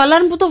είναι. Και το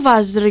αλάρμ που το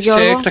βάζεις, ρε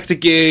Γιώργο? Σε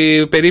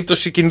έκτακτη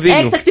περίπτωση κινδύνου.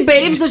 Έκτακτη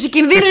περίπτωση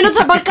κινδύνου είναι ότι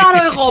θα παρκάρω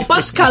εγώ.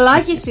 Πας καλά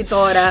κι εσύ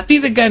τώρα. Τι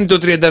δεν κάνει το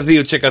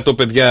 32%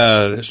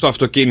 παιδιά στο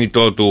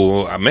αυτοκίνητό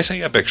του, μέσα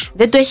ή απ' έξω?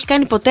 Δεν το έχει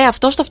κάνει ποτέ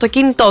αυτό στο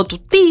αυτοκίνητό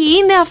του. Τι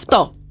είναι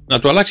αυτό? Να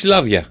του αλλάξει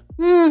λάδια.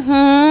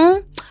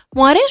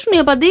 Μου αρέσουν οι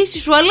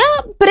απαντήσεις σου, αλλά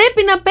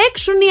πρέπει να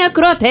παίξουν οι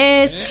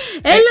ακροατές.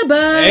 Έλα,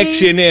 bye.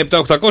 6, 9, 7,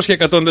 800 και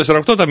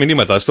 104,8 τα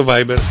μηνύματα στο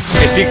Viber.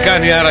 Τι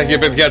κάνει άραγε,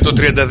 παιδιά, το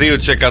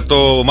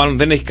 32%? Μάλλον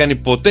δεν έχει κάνει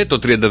ποτέ το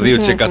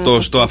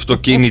 32% στο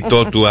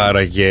αυτοκίνητό του,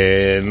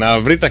 άραγε. Να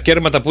βρει τα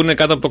κέρματα που είναι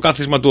κάτω από το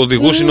κάθισμα του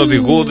οδηγού,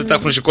 συνοδηγού. Δεν τα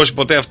έχουν σηκώσει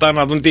ποτέ αυτά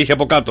να δουν τι έχει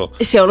από κάτω.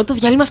 Σε όλο το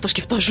διάλειμμα αυτό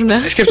σκεφτόσουν?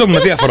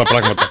 Σκεφτόμουν διάφορα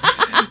πράγματα.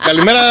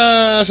 Καλημέρα,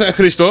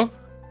 Χρήστο.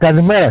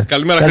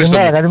 Καλημέρα, Χρήστο.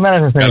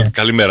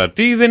 Καλημέρα.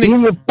 Τι δεν έχει...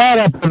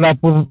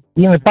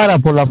 Είναι πάρα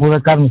πολλά που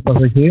δεν κάνουμε στο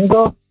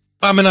αυτοκίνητο.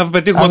 Πάμε να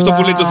πετύχουμε αυτό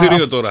που λέει το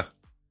θηρίο τώρα.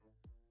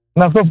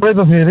 Με αυτό που λέει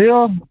το θηρίο,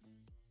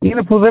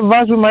 Είναι που δεν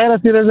βάζουμε αέρα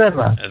στη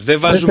ρεζέρβα. Δεν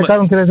βάζουμε. Δεν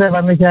κάνουν τη ρεζέρβα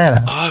αν έχει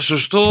αέρα. Α,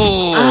 σωστό.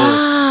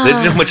 Δεν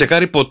την έχουμε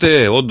τσεκάρει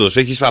ποτέ. Όντως,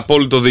 έχεις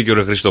απόλυτο δίκιο,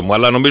 ρε Χρήστο μου.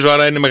 Αλλά νομίζω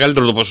άρα είναι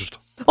μεγαλύτερο το ποσοστό.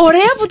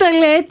 Ωραία που τα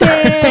λέτε.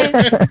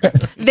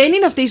 Δεν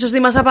είναι αυτή η σωστή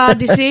μας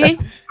απάντηση.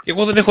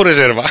 Εγώ δεν έχω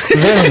ρεζέρβα.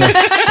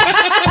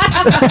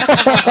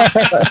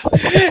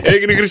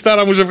 Έγινε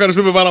Χριστάρα μου, σε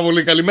ευχαριστούμε πάρα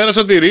πολύ. Καλημέρα,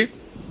 Σωτήρη.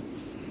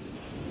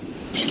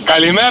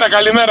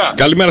 Καλημέρα.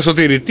 Καλημέρα,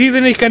 Σωτήρη. Τι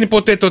δεν έχει κάνει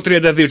ποτέ το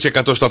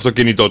 32% στο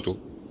αυτοκίνητό του?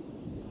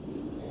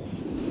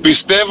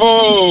 Πιστεύω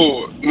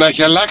να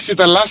έχει αλλάξει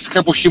τα λάστιχα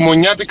από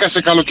χειμωνιάτικα σε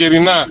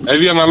καλοκαιρινά.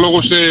 Δηλαδή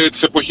αναλόγως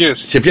τις εποχές.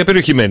 Σε ποια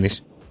περιοχή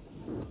μένεις?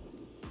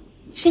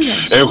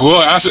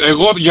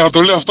 Εγώ για να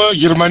το λέω αυτό,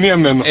 Γερμανία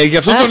μένω. Γι'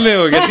 αυτό το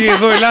λέω, γιατί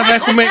εδώ Ελλάδα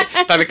έχουμε.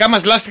 Τα δικά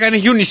μας λάστιχα είναι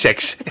unisex.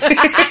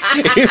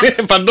 Είναι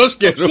παντός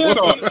καιρού.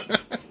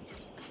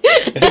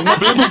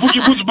 Βλέπω που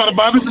και που τους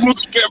μπαρμπάδες μου,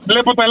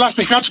 βλέπω τα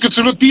λάστιχά τους και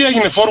τους λέω τι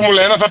έγινε,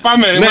 Φόρμουλα 1 θα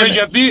πάμε.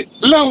 Γιατί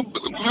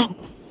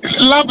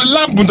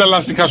λάμπουν τα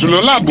λάστιχά σου,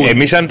 λέω λάμπουν.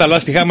 Εμείς αν τα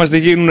λάστιχά μας δεν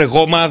γίνουν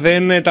γόμα,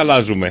 δεν τα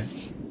αλλάζουμε.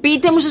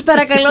 Πείτε μου σας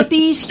παρακαλώ τι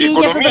ισχύει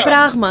για αυτό το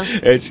πράγμα.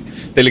 Έτσι.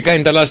 Τελικά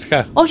είναι τα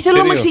λάστιχα. Όχι, θέλω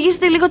να μου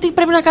εξηγήσετε λίγο τι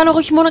πρέπει να κάνω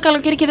εγώ χειμώνα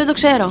καλοκαίρι και δεν το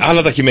ξέρω.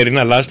 Άλλα τα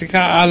χειμερινά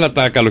λάστιχα, άλλα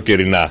τα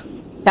καλοκαιρινά.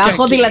 Θα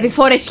έχω δηλαδή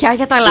φορεσιά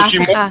για τα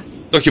λάστιχα.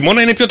 Το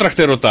χειμώνα είναι πιο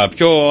τραχτερωτά,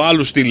 πιο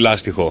άλλου στυλ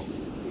λάστιχο.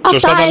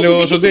 Σωστά τα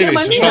λέω, Σωτήρη?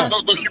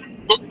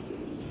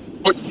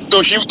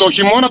 Το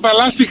χειμώνα τα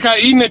λάστιχα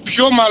είναι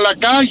πιο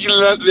μαλακά,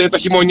 τα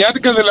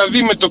χειμωνιάτικα δηλαδή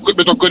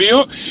με το κρύο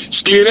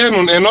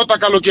σκληραίνουν, ενώ τα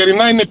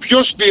καλοκαιρινά είναι πιο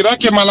σκληρά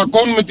και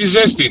μαλακώνουν με τη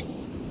ζέστη.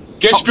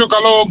 Και έχει πιο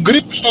καλό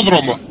grip στον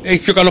δρόμο.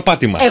 Έχει πιο καλό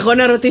πάτημα. Εγώ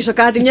να ρωτήσω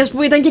κάτι, μιας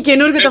που ήταν και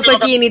καινούργιο το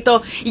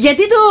αυτοκίνητο.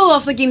 Γιατί το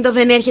αυτοκίνητο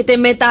δεν έρχεται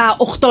με τα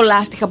 8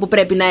 λάστιχα που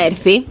πρέπει να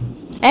έρθει?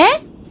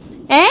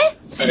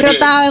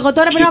 Ρωτάω εγώ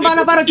τώρα, πρέπει να πάω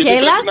να πάρω και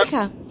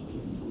λάστιχα.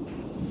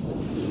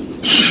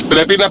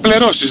 Πρέπει να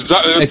πληρώσεις.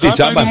 Τι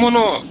τσάμπα? Είναι μόνο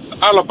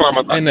άλλα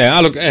πράγματα.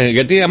 Ναι,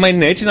 γιατί άμα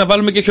είναι έτσι να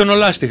βάλουμε και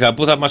χιονολάστιχα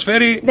που θα μας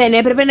φέρει. Δεν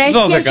έπρεπε να έχει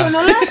και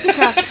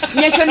χιονολάστιχα.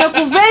 Μια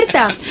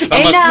χιονοκουβέρτα.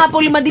 Ένα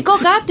απολυμαντικό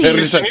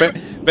κάτι.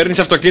 Παίρνεις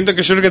αυτοκίνητο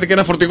και σου έρχεται και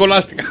ένα φορτηγό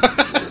λάστιχα.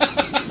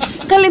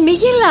 Καλέ, μη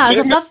γελάς.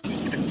 Αυτά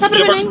θα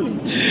έπρεπε να είναι.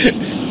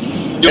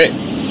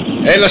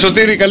 Έλα,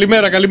 Σωτήρη,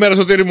 καλημέρα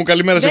Σωτήρη μου,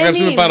 καλημέρα, σε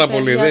ευχαριστούμε πάρα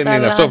πολύ. Δεν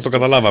είναι αυτό που το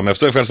καταλάβαμε.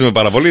 Αυτό ευχαριστούμε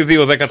πάρα πολύ.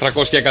 2, 10,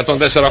 300 και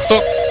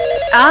 104,8.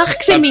 Αχ,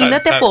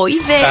 ξεμείνατε από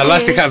ιδέες. Τα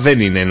λάστιχα δεν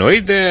είναι,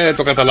 εννοείται,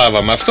 το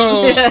καταλάβαμε αυτό.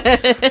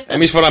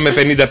 Εμείς φοράμε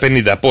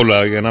 50-50 από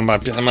όλα για να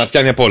μας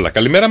πιάνει από όλα.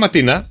 Καλημέρα,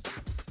 Ματίνα.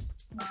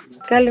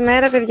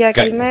 Καλημέρα, παιδιά,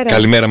 καλημέρα.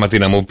 Καλημέρα,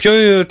 Ματίνα μου.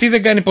 Τι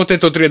δεν κάνει ποτέ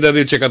το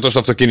 32% στο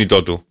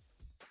αυτοκίνητό του?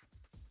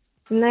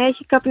 Να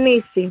έχει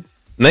καπνίσει.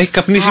 Να έχει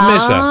καπνίσει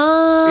μέσα.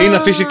 Ή να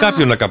αφήσει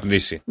κάποιον να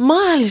καπνίσει.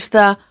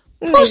 Μάλιστα.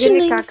 Πώς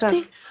είναι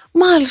αυτή?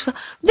 Μάλιστα.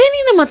 Δεν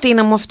είναι,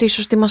 Ματίνα μου, αυτή η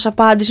σωστή μας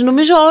απάντηση.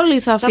 Νομίζω όλοι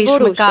θα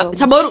αφήσουμε κάποιον.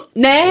 Θα μπορούσε.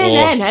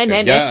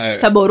 Ναι.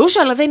 Θα μπορούσε,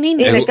 αλλά δεν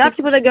είναι. Είναι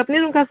κάποιοι που δεν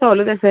καπνίζουν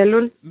καθόλου, δεν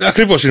θέλουν.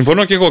 Ακριβώς,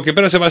 συμφωνώ και εγώ. Και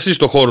πέρασε βασί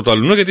στο χώρο του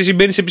αλλού, γιατί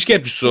συμβαίνει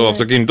επισκέπτη στο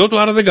αυτοκίνητό του,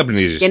 άρα δεν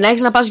καπνίζει. Και να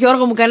έχει να πας,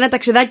 Γιώργο μου, κανένα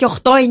ταξιδάκι 8-9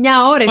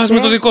 ώρες. Πας με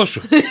το δικό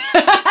σου.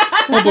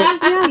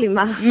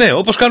 Ναι,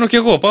 όπως κάνω και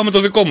εγώ. Πάω με το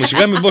δικό μου.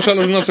 Σιγά μην μπω σε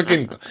άλλο ένα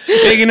αυτοκίνητο.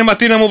 Έγινε,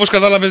 Ματίνα μου, όπως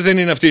κατάλαβες, δεν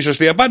είναι αυτή η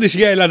σωστή απάντηση.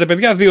 Για ελάτε,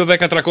 παιδιά. 2,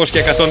 10, 300 και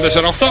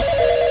 104,8.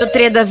 Το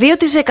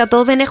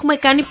 32% δεν έχουμε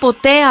κάνει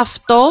ποτέ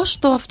αυτό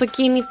στο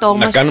αυτοκίνητό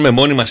μας. Να κάνουμε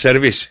μόνιμα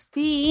σέρβις.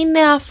 Τι είναι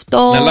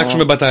αυτό? Να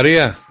αλλάξουμε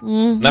μπαταρία.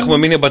 Να έχουμε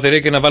μείνει μπαταρία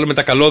και να βάλουμε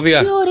τα καλώδια.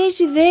 Τι ωραίες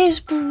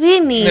ιδέες που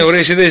δίνεις. Ναι,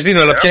 ωραίες ιδέες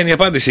δίνω, αλλά ποια είναι η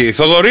απάντηση?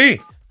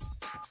 Θοδωρή.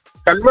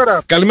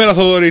 Καλημέρα,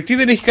 Θοδωρή. Τι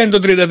δεν έχει κάνει το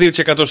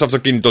 32% στο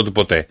αυτοκίνητό του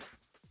ποτέ?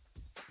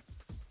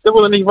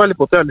 Εγώ δεν έχει βάλει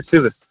ποτέ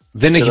αλυσίδες.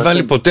 Δεν έχει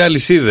βάλει ποτέ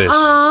αλυσίδες.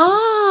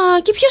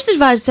 Και ποιος τις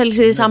βάζει τις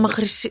αλυσίδες άμα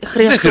χρειαστούν?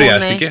 Δεν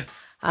χρειάστηκε.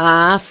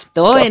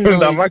 Αυτό εννοεί.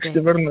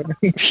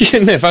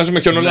 Ναι, βάζουμε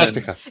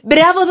χιονολάστιχα.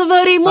 Μπράβο,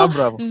 Θοδωρή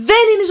μου.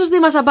 Δεν είναι σωστή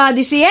μας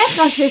απάντηση.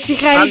 Έχασε.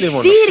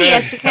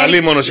 Συγχαρητήρια.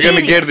 Καλήμονο, σιγά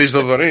μην κέρδισε,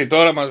 Θοδωρή.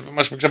 Τώρα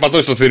μας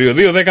ξεπατώσει το θηρίο.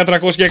 2, 10,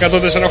 300 και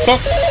 104,8.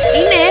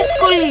 Είναι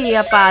εύκολη η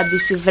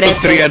απάντηση, βρε. Το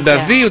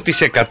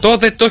 32%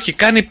 δεν το έχει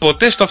κάνει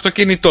ποτέ στο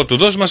αυτοκίνητό του.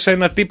 Δώσ' μας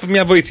ένα tip,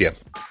 μια βοήθεια.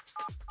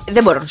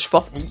 Δεν μπορώ να σου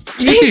πω.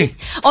 Γιατί?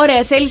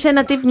 Ωραία, θέλεις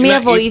ένα tip,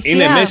 μία βοήθεια?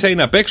 Είναι μέσα,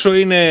 είναι απ' έξω,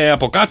 είναι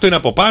από κάτω, είναι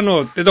από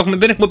πάνω.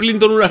 Δεν έχουμε πλύνει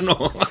τον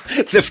ουρανό.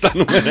 Δεν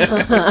φτάνουμε.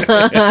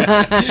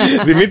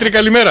 Δημήτρη,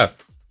 καλημέρα.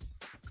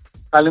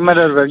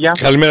 Καλημέρα, παιδιά.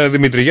 Καλημέρα,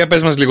 Δημήτρη. Για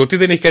πες μας λίγο, τι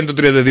δεν έχει κάνει το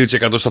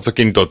 32% στο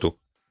αυτοκίνητό του?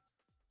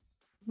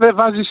 Δεν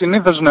βάζει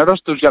συνήθως νερό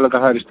στους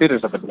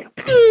γυαλοκαθαριστήρες τα παιδιά.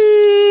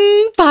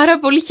 Πάρα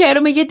πολύ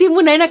χαίρομαι, γιατί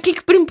ήμουν ένα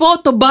κλικ πριν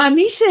πω το μπαν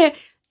είσαι.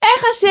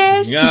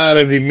 Έχασες!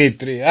 Άρε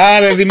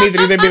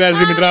Δημήτρη, δεν πειράζει,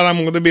 Δημητράρα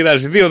μου, δεν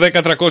πειράζει. 2,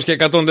 10, 300 και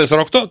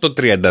 104,8. Το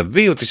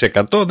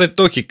 32% δεν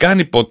το έχει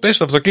κάνει ποτέ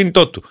στο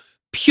αυτοκίνητό του.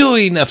 Ποιο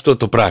είναι αυτό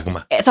το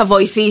πράγμα? Θα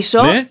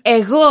βοηθήσω. Ναι?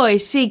 Εγώ,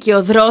 εσύ και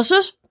ο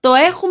Δρόσος το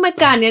έχουμε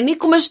κάνει.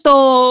 Ανήκουμε στο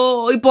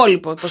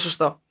υπόλοιπο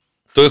ποσοστό.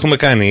 Το έχουμε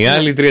κάνει. Οι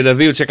άλλοι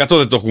 32%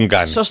 δεν το έχουν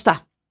κάνει.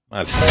 Σωστά.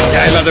 Μάλιστα. Για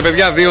έλατε,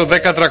 παιδιά, 2,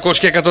 10, 300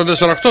 και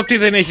 148. Τι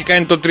δεν έχει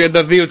κάνει το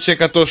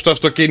 32% στο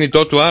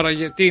αυτοκίνητό του,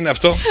 άραγε, τι είναι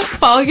αυτό?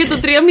 Πάω για το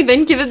 3-0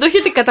 και δεν το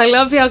έχετε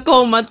καταλάβει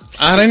ακόμα.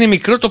 Άρα είναι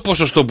μικρό το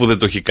ποσοστό που δεν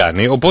το έχει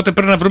κάνει. Οπότε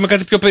πρέπει να βρούμε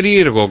κάτι πιο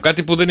περίεργο.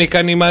 Κάτι που δεν έχει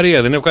κάνει η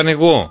Μαρία, δεν έχω κάνει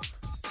εγώ.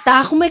 Τα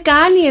έχουμε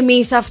κάνει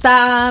εμείς αυτά.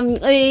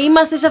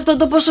 Είμαστε σε αυτό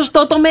το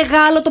ποσοστό, το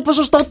μεγάλο, το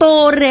ποσοστό, το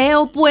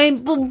ωραίο που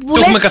το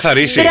λες, έχουμε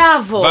καθαρίσει.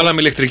 Μπράβο.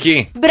 Βάλαμε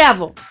ηλεκτρική.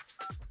 Μπράβο.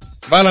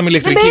 Βάλαμε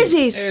ηλεκτρική. Δεν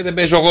παίζεις. Δεν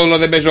παίζω εγώ,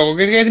 δεν παίζω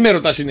εγώ. Γιατί με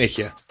ρωτάς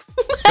συνέχεια?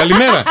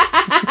 Καλημέρα.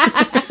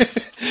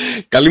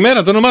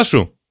 Καλημέρα, το όνομά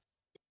σου?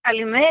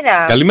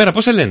 Καλημέρα. Καλημέρα,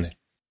 πώς σε λένε?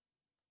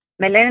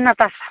 Με λένε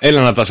Νατάσα.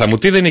 Έλα, Νατάσα μου,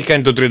 τι δεν έχει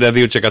κάνει το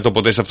 32%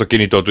 ποτέ στο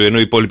αυτοκίνητό του, ενώ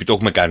οι υπόλοιποι το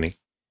έχουμε κάνει?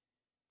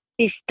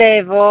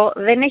 Πιστεύω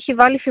δεν έχει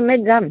βάλει φημέ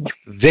τζάμια.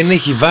 Δεν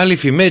έχει βάλει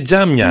φημέ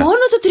τζάμια. Μόνο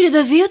το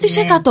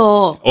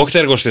 32%. Όχι τα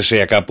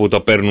εργοστασιακά που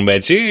το παίρνουμε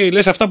έτσι,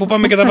 λες αυτά που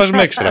πάμε και τα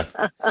βάζουμε έξτρα.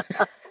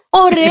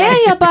 Ωραία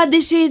η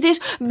απάντησή της.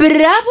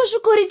 Μπράβο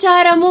σου,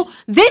 κοριτσάρα μου.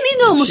 Δεν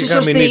είναι όμως η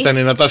σωστή. Σιγά μην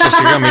ήτανε, Νατάσα,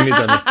 σιγά μην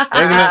ήτανε.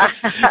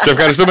 Σε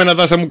ευχαριστούμε,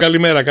 Νατάσα μου,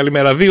 καλημέρα.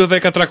 Καλημέρα. 2,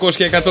 10, 300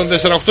 και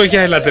 148.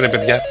 Για ελάτε, ρε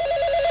παιδιά.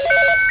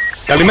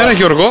 Καλημέρα,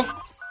 Γιώργο.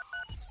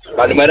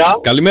 Καλημέρα.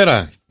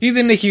 Καλημέρα. Τι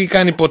δεν έχει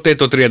κάνει ποτέ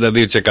το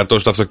 32%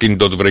 στο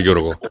αυτοκίνητό του, βρε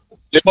Γιώργο?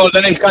 Λοιπόν,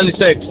 δεν έχει κάνει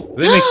σεξ.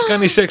 Δεν έχει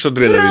κάνει σεξ το 32%.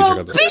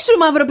 Πίσου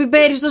μαύρο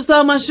πιπέρι στο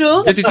στόμα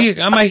σου. Γιατί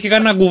τι, άμα έχει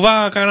κάνει ένα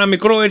κουβά, κανένα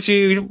μικρό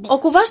έτσι. Ο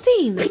κουβάς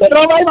τι είναι? Τι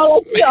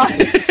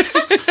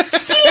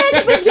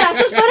λέτε, παιδιά,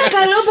 σας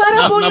παρακαλώ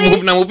πάρα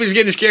πολύ. Να μου πεις,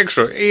 βγαίνεις και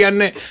έξω. Ή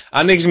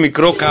αν έχεις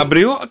μικρό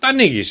κάμπριο, τα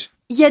ανοίγεις.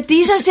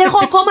 Γιατί σας έχω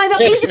ακόμα εδώ.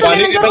 Κλείσε τον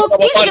ένα, Γιώργο,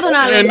 κλείσε και τον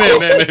άλλο. Ναι.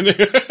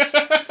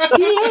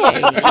 Τι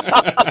λέει?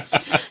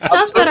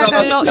 Σας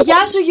παρακαλώ.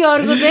 Γεια σου,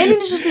 Γιώργο, δεν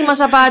είναι σωστή μας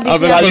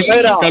απάντηση.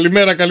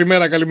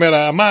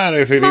 Καλημέρα. Αμάν,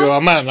 ρε θηρίο,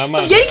 αμάν.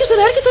 Βγαίνει και στον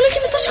αέρα και το λέει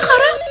με τόση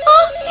χαρά.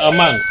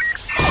 Αμάν.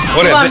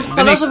 Ωραία, λοιπόν,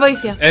 θα δώσω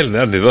βοήθεια.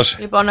 Έλα, να τη δώσει.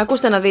 Λοιπόν,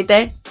 ακούστε να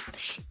δείτε.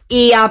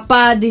 Η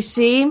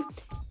απάντηση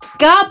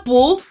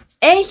κάπου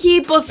έχει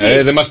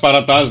υποθεί. Δεν μας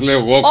παρατάς, λέω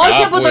εγώ.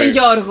 Όχι από τον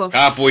Γιώργο.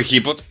 Κάπου έχει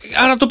υποθεί.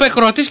 Άρα το είπε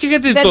ακροατής και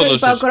γιατί δεν το έδωσες? Δεν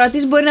το είπα, ο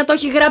ακροατής μπορεί να το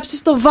έχει γράψει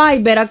στο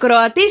Viber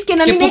ακροατής και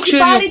να μην έχει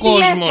πάρει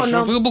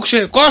τηλέφωνο. Πού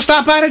ξέρει?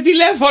 Κώστα, πάρε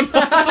τηλέφωνο.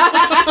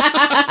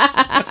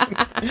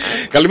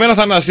 Καλημέρα,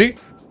 Θανάση.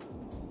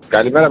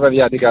 Καλημέρα,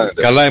 παιδιά, τι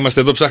κάνετε? Καλά είμαστε,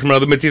 εδώ ψάχνουμε να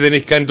δούμε τι δεν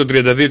έχει κάνει το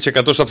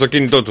 32% στο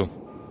αυτοκίνητό του.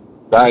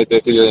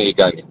 Τι δεν έχει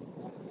κάνει?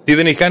 Τι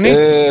δεν έχει κάνει?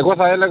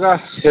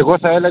 Εγώ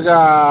θα έλεγα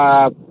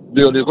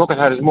βιολογικό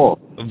καθαρισμό.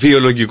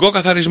 Βιολογικό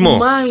καθαρισμό.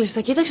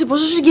 Μάλιστα, κοίταξε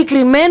πόσο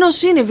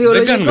συγκεκριμένος είναι.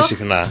 Βιολογικό δεν κάνουμε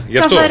συχνά. Γι'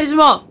 αυτό.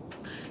 Καθαρισμό.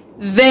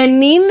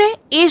 Δεν είναι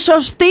η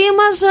σωστή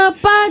μας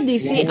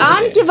απάντηση.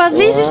 Αν και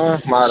βαδίζεις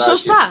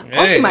σωστά.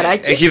 Όχι,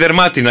 μαράκι. Έχει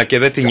δερμάτινα και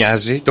δεν τη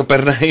νοιάζει. Το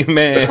περνάει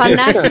με.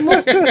 Θανάση μου,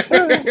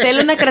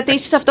 θέλω να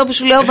κρατήσεις αυτό που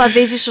σου λέω.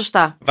 Βαδίζεις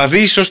σωστά.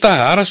 Βαδίζεις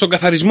σωστά. Άρα στον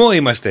καθαρισμό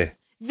είμαστε.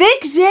 Δεν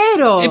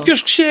ξέρω.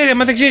 Ποιος ξέρει?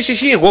 Άμα δεν ξέρεις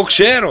εσύ, εγώ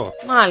ξέρω.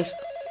 Μάλιστα.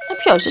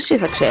 Ποιος, εσύ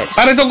θα ξέρεις.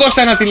 Πάρε τον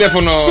Κώστα ένα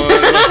τηλέφωνο.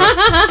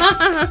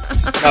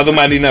 Να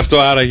δούμε αν είναι αυτό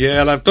άραγε.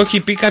 Αλλά το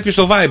έχει πει κάποιος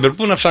στο Viber.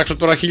 Πού να ψάξω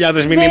τώρα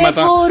χιλιάδες μηνύματα.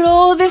 Δεν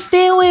μπορώ, δεν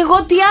φταίω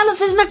εγώ. Τι άλλο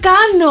θες να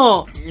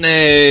κάνω?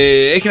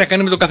 Έχει να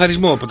κάνει με το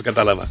καθαρισμό, από ό,τι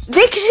κατάλαβα.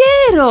 Δεν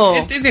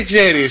ξέρω. Τι δεν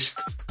ξέρεις?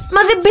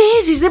 Μα δεν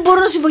παίζεις, δεν μπορώ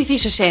να σε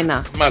βοηθήσω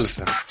εσένα.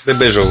 Μάλιστα, δεν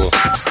παίζω εγώ.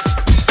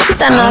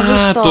 Κοίτα να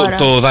δεις τώρα.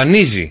 Το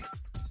δανείζει.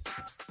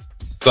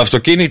 Το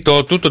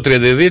αυτοκίνητό του, το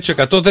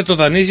 32% δεν το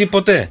δανείζει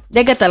ποτέ.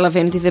 Δεν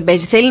καταλαβαίνει τι δεν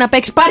παίζει. Θέλει να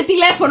παίξει. Πάρει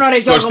τηλέφωνο, ρε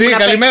Γιώργο. Κωστή,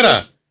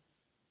 καλημέρα.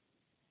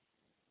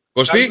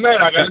 Κωστή.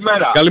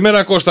 Καλημέρα.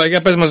 Καλημέρα, Κώστα.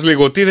 Για πες μας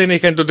λίγο, τι δεν έχει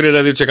κάνει το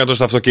 32%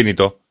 στο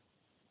αυτοκίνητο?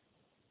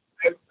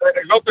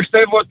 Εγώ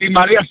πιστεύω ότι η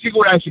Μαρία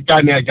σίγουρα έχει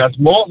κάνει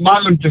αγιασμό.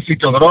 Μάλλον και εσύ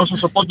και ο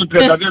Δρόσος. Οπότε το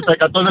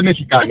 32% δεν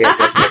έχει κάνει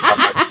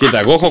αγιασμό. Κοίτα,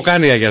 εγώ έχω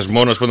κάνει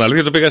αγιασμό, να σου πω την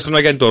αλήθεια, το πήγα στον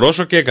Αγιάννη το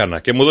Ρώσο και έκανα.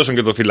 Και μου δώσαν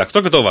και το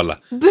φυλακτό και το έβαλα.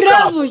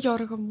 Μπράβο,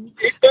 Γιώργο μου.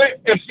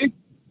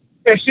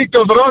 Εσύ και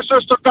ο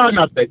Δρόσος το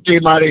κάνατε και η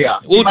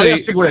Μαρία. Η Μαρία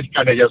σίγουρα έχει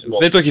κάνει αγιασμό.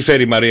 Δεν το έχει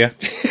φέρει η Μαρία.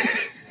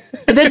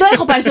 Δεν το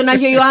έχω πάει στον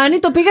Άγιο Ιωάννη,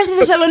 το πήγα στη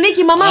Θεσσαλονίκη.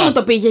 Η μαμά μου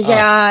το πήγε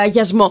για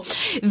αγιασμό.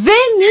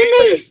 Δεν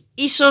είναι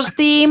η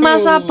σωστή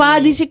μας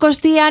απάντηση,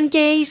 Κωστή, αν και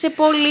είσαι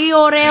πολύ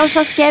ωραίο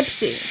σαν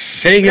σκέψη.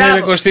 Έγινε,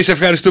 ρε Κωστή, σε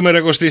ευχαριστούμε,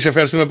 ρε Κωστή, σε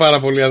ευχαριστούμε πάρα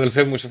πολύ,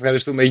 αδελφέ μου, σε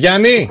ευχαριστούμε.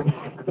 Γιάννη.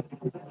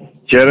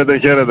 Χαίρετε.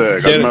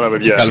 Καλημέρα,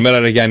 παιδιά. Καλημέρα,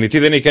 ρε Γιάννη. Τι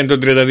δεν έχει κάνει το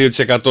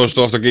 32%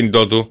 στο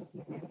αυτοκίνητό του?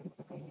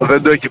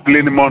 Δεν το έχει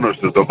πλύνει μόνος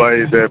του, το πάει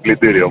σε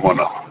πλυντήριο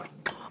μόνο.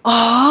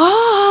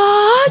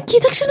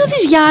 Κοίταξε να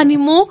δεις, Γιάννη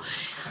μου.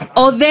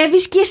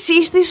 Οδεύεις κι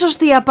εσύ στη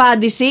σωστή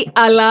απάντηση,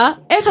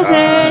 αλλά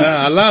έχασες.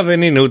 Αλλά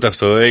δεν είναι ούτε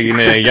αυτό.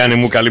 Έγινε, Γιάννη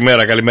μου,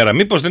 καλημέρα.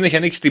 Μήπως δεν έχει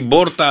ανοίξει την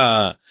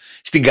πόρτα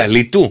στην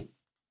καλή του?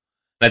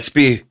 Να της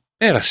πει,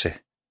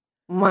 πέρασε.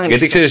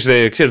 Μάλιστα.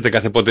 Γιατί ξέρετε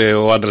κάθε πότε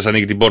ο άντρας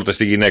ανοίγει την πόρτα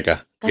στη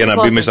γυναίκα για να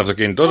μπει μέσα στο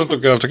αυτοκίνητό του,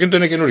 και το αυτοκίνητο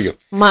είναι καινούριο.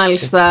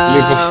 Μάλιστα.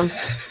 Λοιπόν.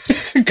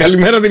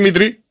 Καλημέρα,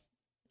 Δημήτρη.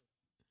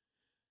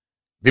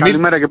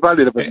 Καλημέρα και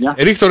πάλι, ρε παιδιά.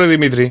 Ρίχτω, ρε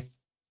Δημήτρη.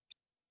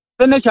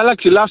 Δεν έχει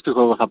αλλάξει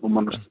λάστιχο, εγώ θα πω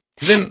μόνο.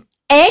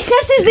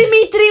 Έχασες,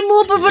 Δημήτρη μου,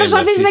 που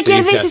προσπαθείς να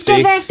κερδίσεις και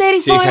δεύτερη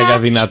φορά. Είχα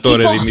δυνατό,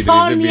 ρε Δημήτρη.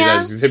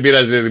 Δεν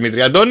πειράζει, ρε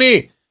Δημήτρη.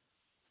 Αντώνη!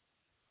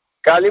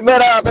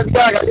 Καλημέρα,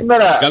 παιδιά,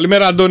 καλημέρα.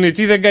 Καλημέρα, Αντώνη.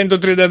 Τι δεν κάνει το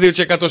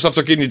 32% στο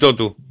αυτοκίνητό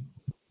του?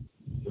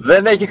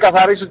 Δεν έχει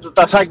καθαρίσει το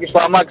τασάκι στο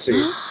αμάξι.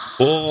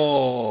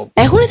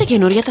 Έχουνε τα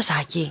καινούρια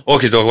τασάκι?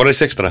 Όχι, το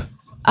αγοράζει έξτρα.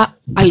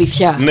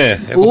 Αλήθεια? Ναι,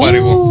 έχω πάρει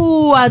εγώ.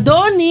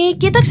 Αντώνη,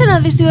 κοίταξε να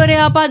δεις τι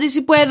ωραία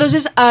απάντηση που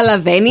έδωσες, αλλά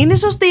δεν είναι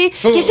σωστή.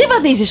 Και εσύ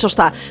βαδίζεις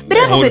σωστά.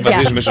 Μπράβο, Όχι, παιδιά.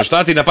 βαδίζουμε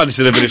σωστά, την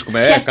απάντηση δεν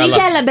βρίσκουμε.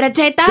 Πιαστήκε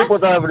αλαμπρατσέτα.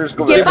 Τίποτα δεν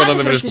βρίσκουμε. Και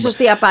πάτε προς τη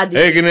σωστή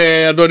απάντηση.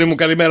 Έγινε, Αντώνη μου,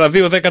 καλημέρα.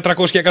 2, 10,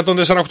 300 και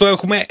 148.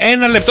 Έχουμε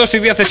 1 λεπτό στη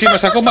διάθεσή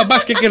μας ακόμα.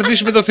 Μπας και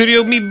κερδίσουμε το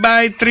θηρίο. Μην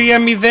πάει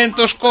 3-0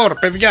 το σκορ,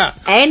 παιδιά.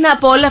 Ένα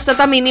από όλα αυτά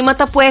τα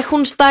μηνύματα που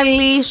έχουν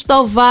σταλεί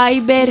στο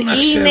Viber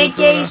είναι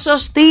και η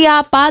σωστή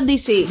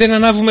απάντηση. Δεν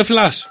ανάβουμε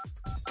φλας.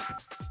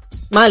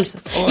 Μάλιστα.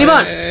 Λοιπόν,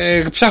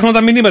 ψάχνω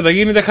τα μηνύματα,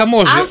 γίνεται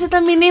χαμός. άσε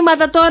τα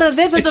μηνύματα τώρα,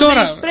 δεν θα το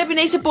βρεις. Πρέπει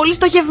να είσαι πολύ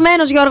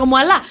στοχευμένος, Γιώργο μου.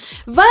 Αλλά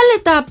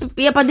βάλε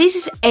οι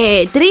απαντήσεις.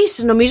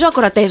 3 νομίζω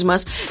ακροατές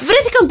μας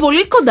βρέθηκαν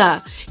πολύ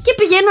κοντά και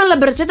πηγαίνουν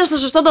αλαμπρατσέτα στο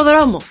σωστό το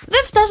δρόμο.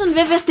 Δεν φτάσαν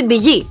βέβαια στην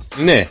πηγή.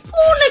 Ναι.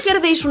 Πού να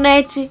κερδίσουν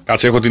έτσι?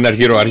 Κάτσε, έχω την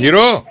Αργυρό.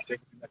 Αργυρό.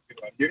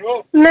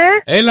 Ναι.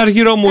 Έλα,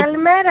 Αργυρό μου.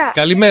 Καλημέρα.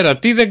 Καλημέρα.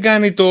 Τι δεν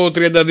κάνει το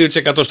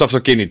 32% στο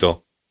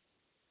αυτοκίνητο?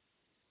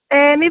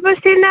 Μήπως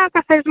είναι ο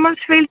καθαρισμός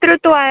φίλτρου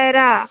του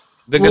αερά?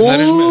 Δεν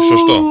καθαρίζουμε.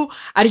 Σωστό.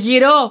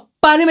 Αργυρό,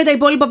 πάνε με τα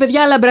υπόλοιπα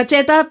παιδιά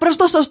αλαμπρατσέτα προς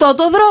το σωστό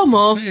το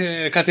δρόμο.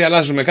 Κάτι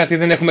αλλάζουμε, κάτι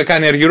δεν έχουμε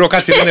κάνει. Αργυρό,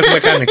 κάτι δεν έχουμε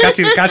κάνει.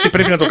 Κάτι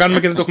πρέπει να το κάνουμε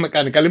και δεν το έχουμε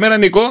κάνει. Καλημέρα,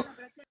 Νίκο.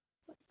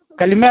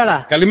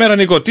 Καλημέρα. Καλημέρα,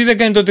 Νίκο. Τι δεν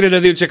κάνει το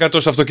 32%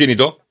 στο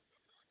αυτοκίνητο?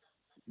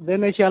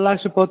 Δεν έχει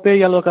αλλάξει ποτέ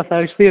οι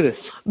αλοκαθαριστήρες.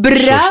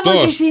 Μπράβο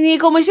και εσύ,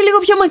 Νίκο μου, είσαι λίγο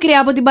πιο μακριά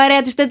από την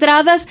παρέα της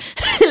τετράδας.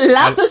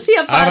 Λάθος η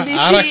απάντηση.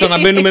 Άρα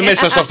ξαναμπαίνουμε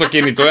μέσα στο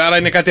αυτοκίνητο. Άρα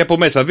είναι κάτι από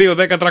μέσα. 2,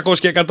 10, 300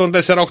 και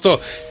 148.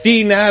 Τι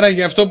είναι άρα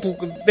για αυτό που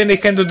δεν έχει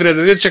κάνει το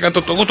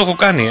 32%? Εγώ το έχω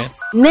κάνει,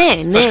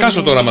 Ναι. Θα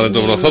σκάσω τώρα άμα δεν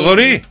το βρω.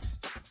 Θοδωρή.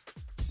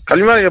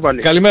 Καλημέρα και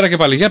πάλι. Καλημέρα και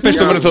πάλι. Για πες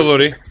το, βρε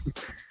Θοδωρή.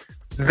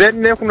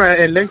 Δεν έχουν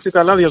ελέγξει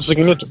τα λάδια του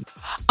αυτοκινήτου.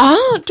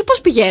 Και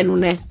πώς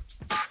πηγαίνουνε?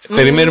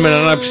 Περιμένουμε να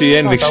ανάψει η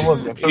ένδειξη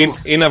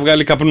ή να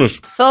βγάλει καπνούς.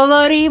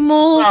 Θοδωρή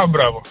μου.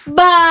 Μπράβο.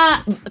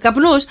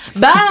 Καπνούς.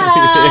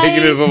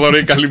 Έγινε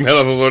Θοδωρή,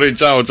 καλημέρα Θοδωρή.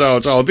 Τσάω.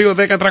 2,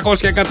 10, 300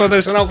 και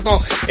 148.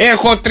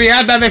 Έχω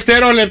 30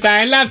 δευτερόλεπτα.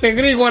 Ελάτε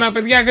γρήγορα,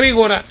 παιδιά,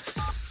 γρήγορα.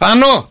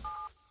 Θάνο.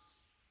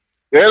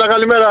 Έλα,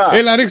 καλημέρα.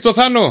 Έλα, ρίχτω,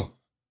 Θάνο.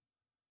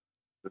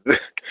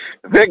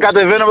 Δεν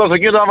κατεβαίνω από το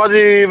αυτοκίνητο να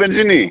βάζει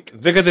βενζίνη.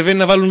 Δεν κατεβαίνει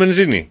να βάλουν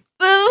βενζίνη.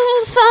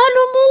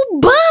 Θάνο μου,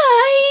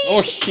 bye.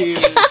 Όχι.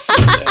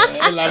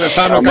 Έλα ρε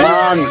Θάνο,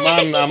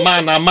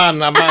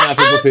 αμάν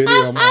αυτό το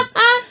θηρίο.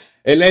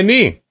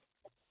 Ελένη.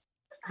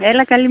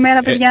 Έλα,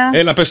 καλημέρα παιδιά.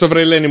 Έλα, πες το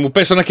βρε Ελένη μου,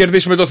 πες το να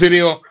κερδίσουμε το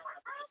θηρίο.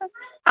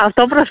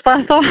 Αυτό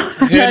προσπάθω,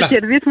 να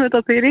κερδίσουμε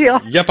το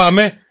θηρίο. Για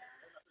πάμε.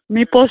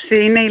 Μήπως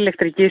είναι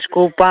ηλεκτρική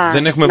σκούπα?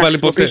 Δεν έχουμε βάλει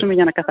ποτέ.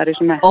 Για να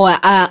καθαρίσουμε.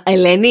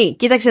 Ελένη,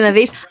 κοίταξε να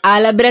δεις.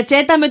 Αλλά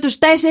μπρατσέτα με τους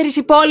 4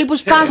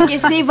 υπόλοιπους πας και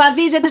εσύ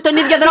βαδίζετε στον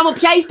ίδιο δρόμο.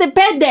 Πια είστε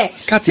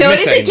 5.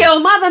 Θεωρείστε και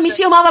ομάδα,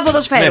 μισή ομάδα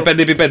ποδοσφαίρου. Ναι,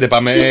 5x5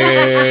 πάμε.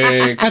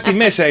 Κάτι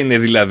μέσα είναι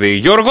δηλαδή.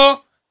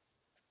 Γιώργο.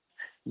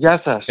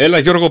 Γεια σας. Έλα,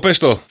 Γιώργο, πες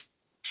το.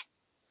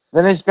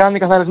 Δεν έχει κάνει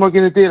καθαρισμό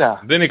κινητήρα.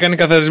 Δεν έχει κάνει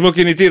καθαρισμό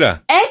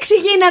κινητήρα. 6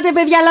 γίνατε,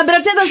 παιδιά.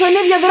 Λαμπρατσέτα στον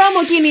ίδιο δρόμο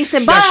κινείστε.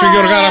 Γεια σου,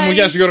 Γιωργάρα μου,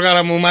 γεια σου,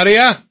 Γιωργάρα μου.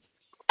 Μαρία.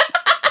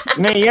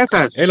 Ναι, γεια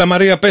σας. Έλα,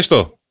 Μαρία, πες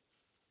το.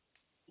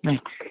 Ναι.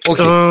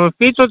 Όχι. Το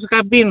φίλτρο της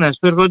καμπίνας,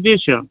 το air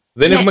condition.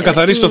 Δεν έχουμε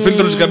καθαρίσει το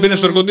φίλτρο της καμπίνας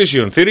του air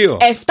condition. Θηρίο.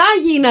 7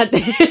 γίνατε.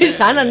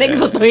 Σαν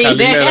ανέκδοτο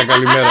είναι.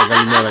 Καλημέρα.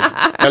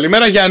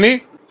 Καλημέρα,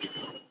 Γιάννη.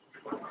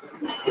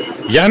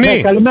 Γιάννη.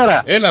 Ναι,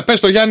 καλημέρα. Έλα, πες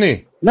το,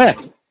 Γιάννη. Ναι.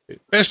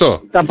 Πες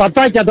το. Τα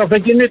πατάκια του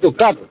αυτοκινήτου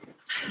κάτω.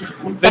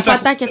 Δεν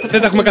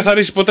τα έχουμε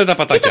καθαρίσει ποτέ τα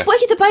πατάκια. Κοίτα που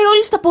έχετε πάει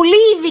όλοι στα πολύ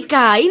ειδικά.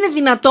 Είναι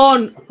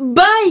δυνατόν?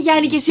 Μπάι,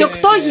 Γιάννη, και εσύ 8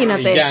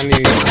 γίνατε.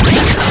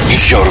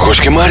 Γιώργος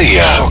και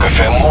Μαρία. Στο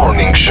καφέ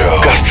Morning Show.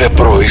 Κάθε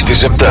πρωί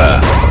στις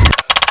 7.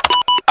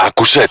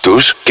 Άκουσέ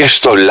τους και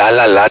στο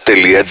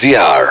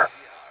lalala.gr.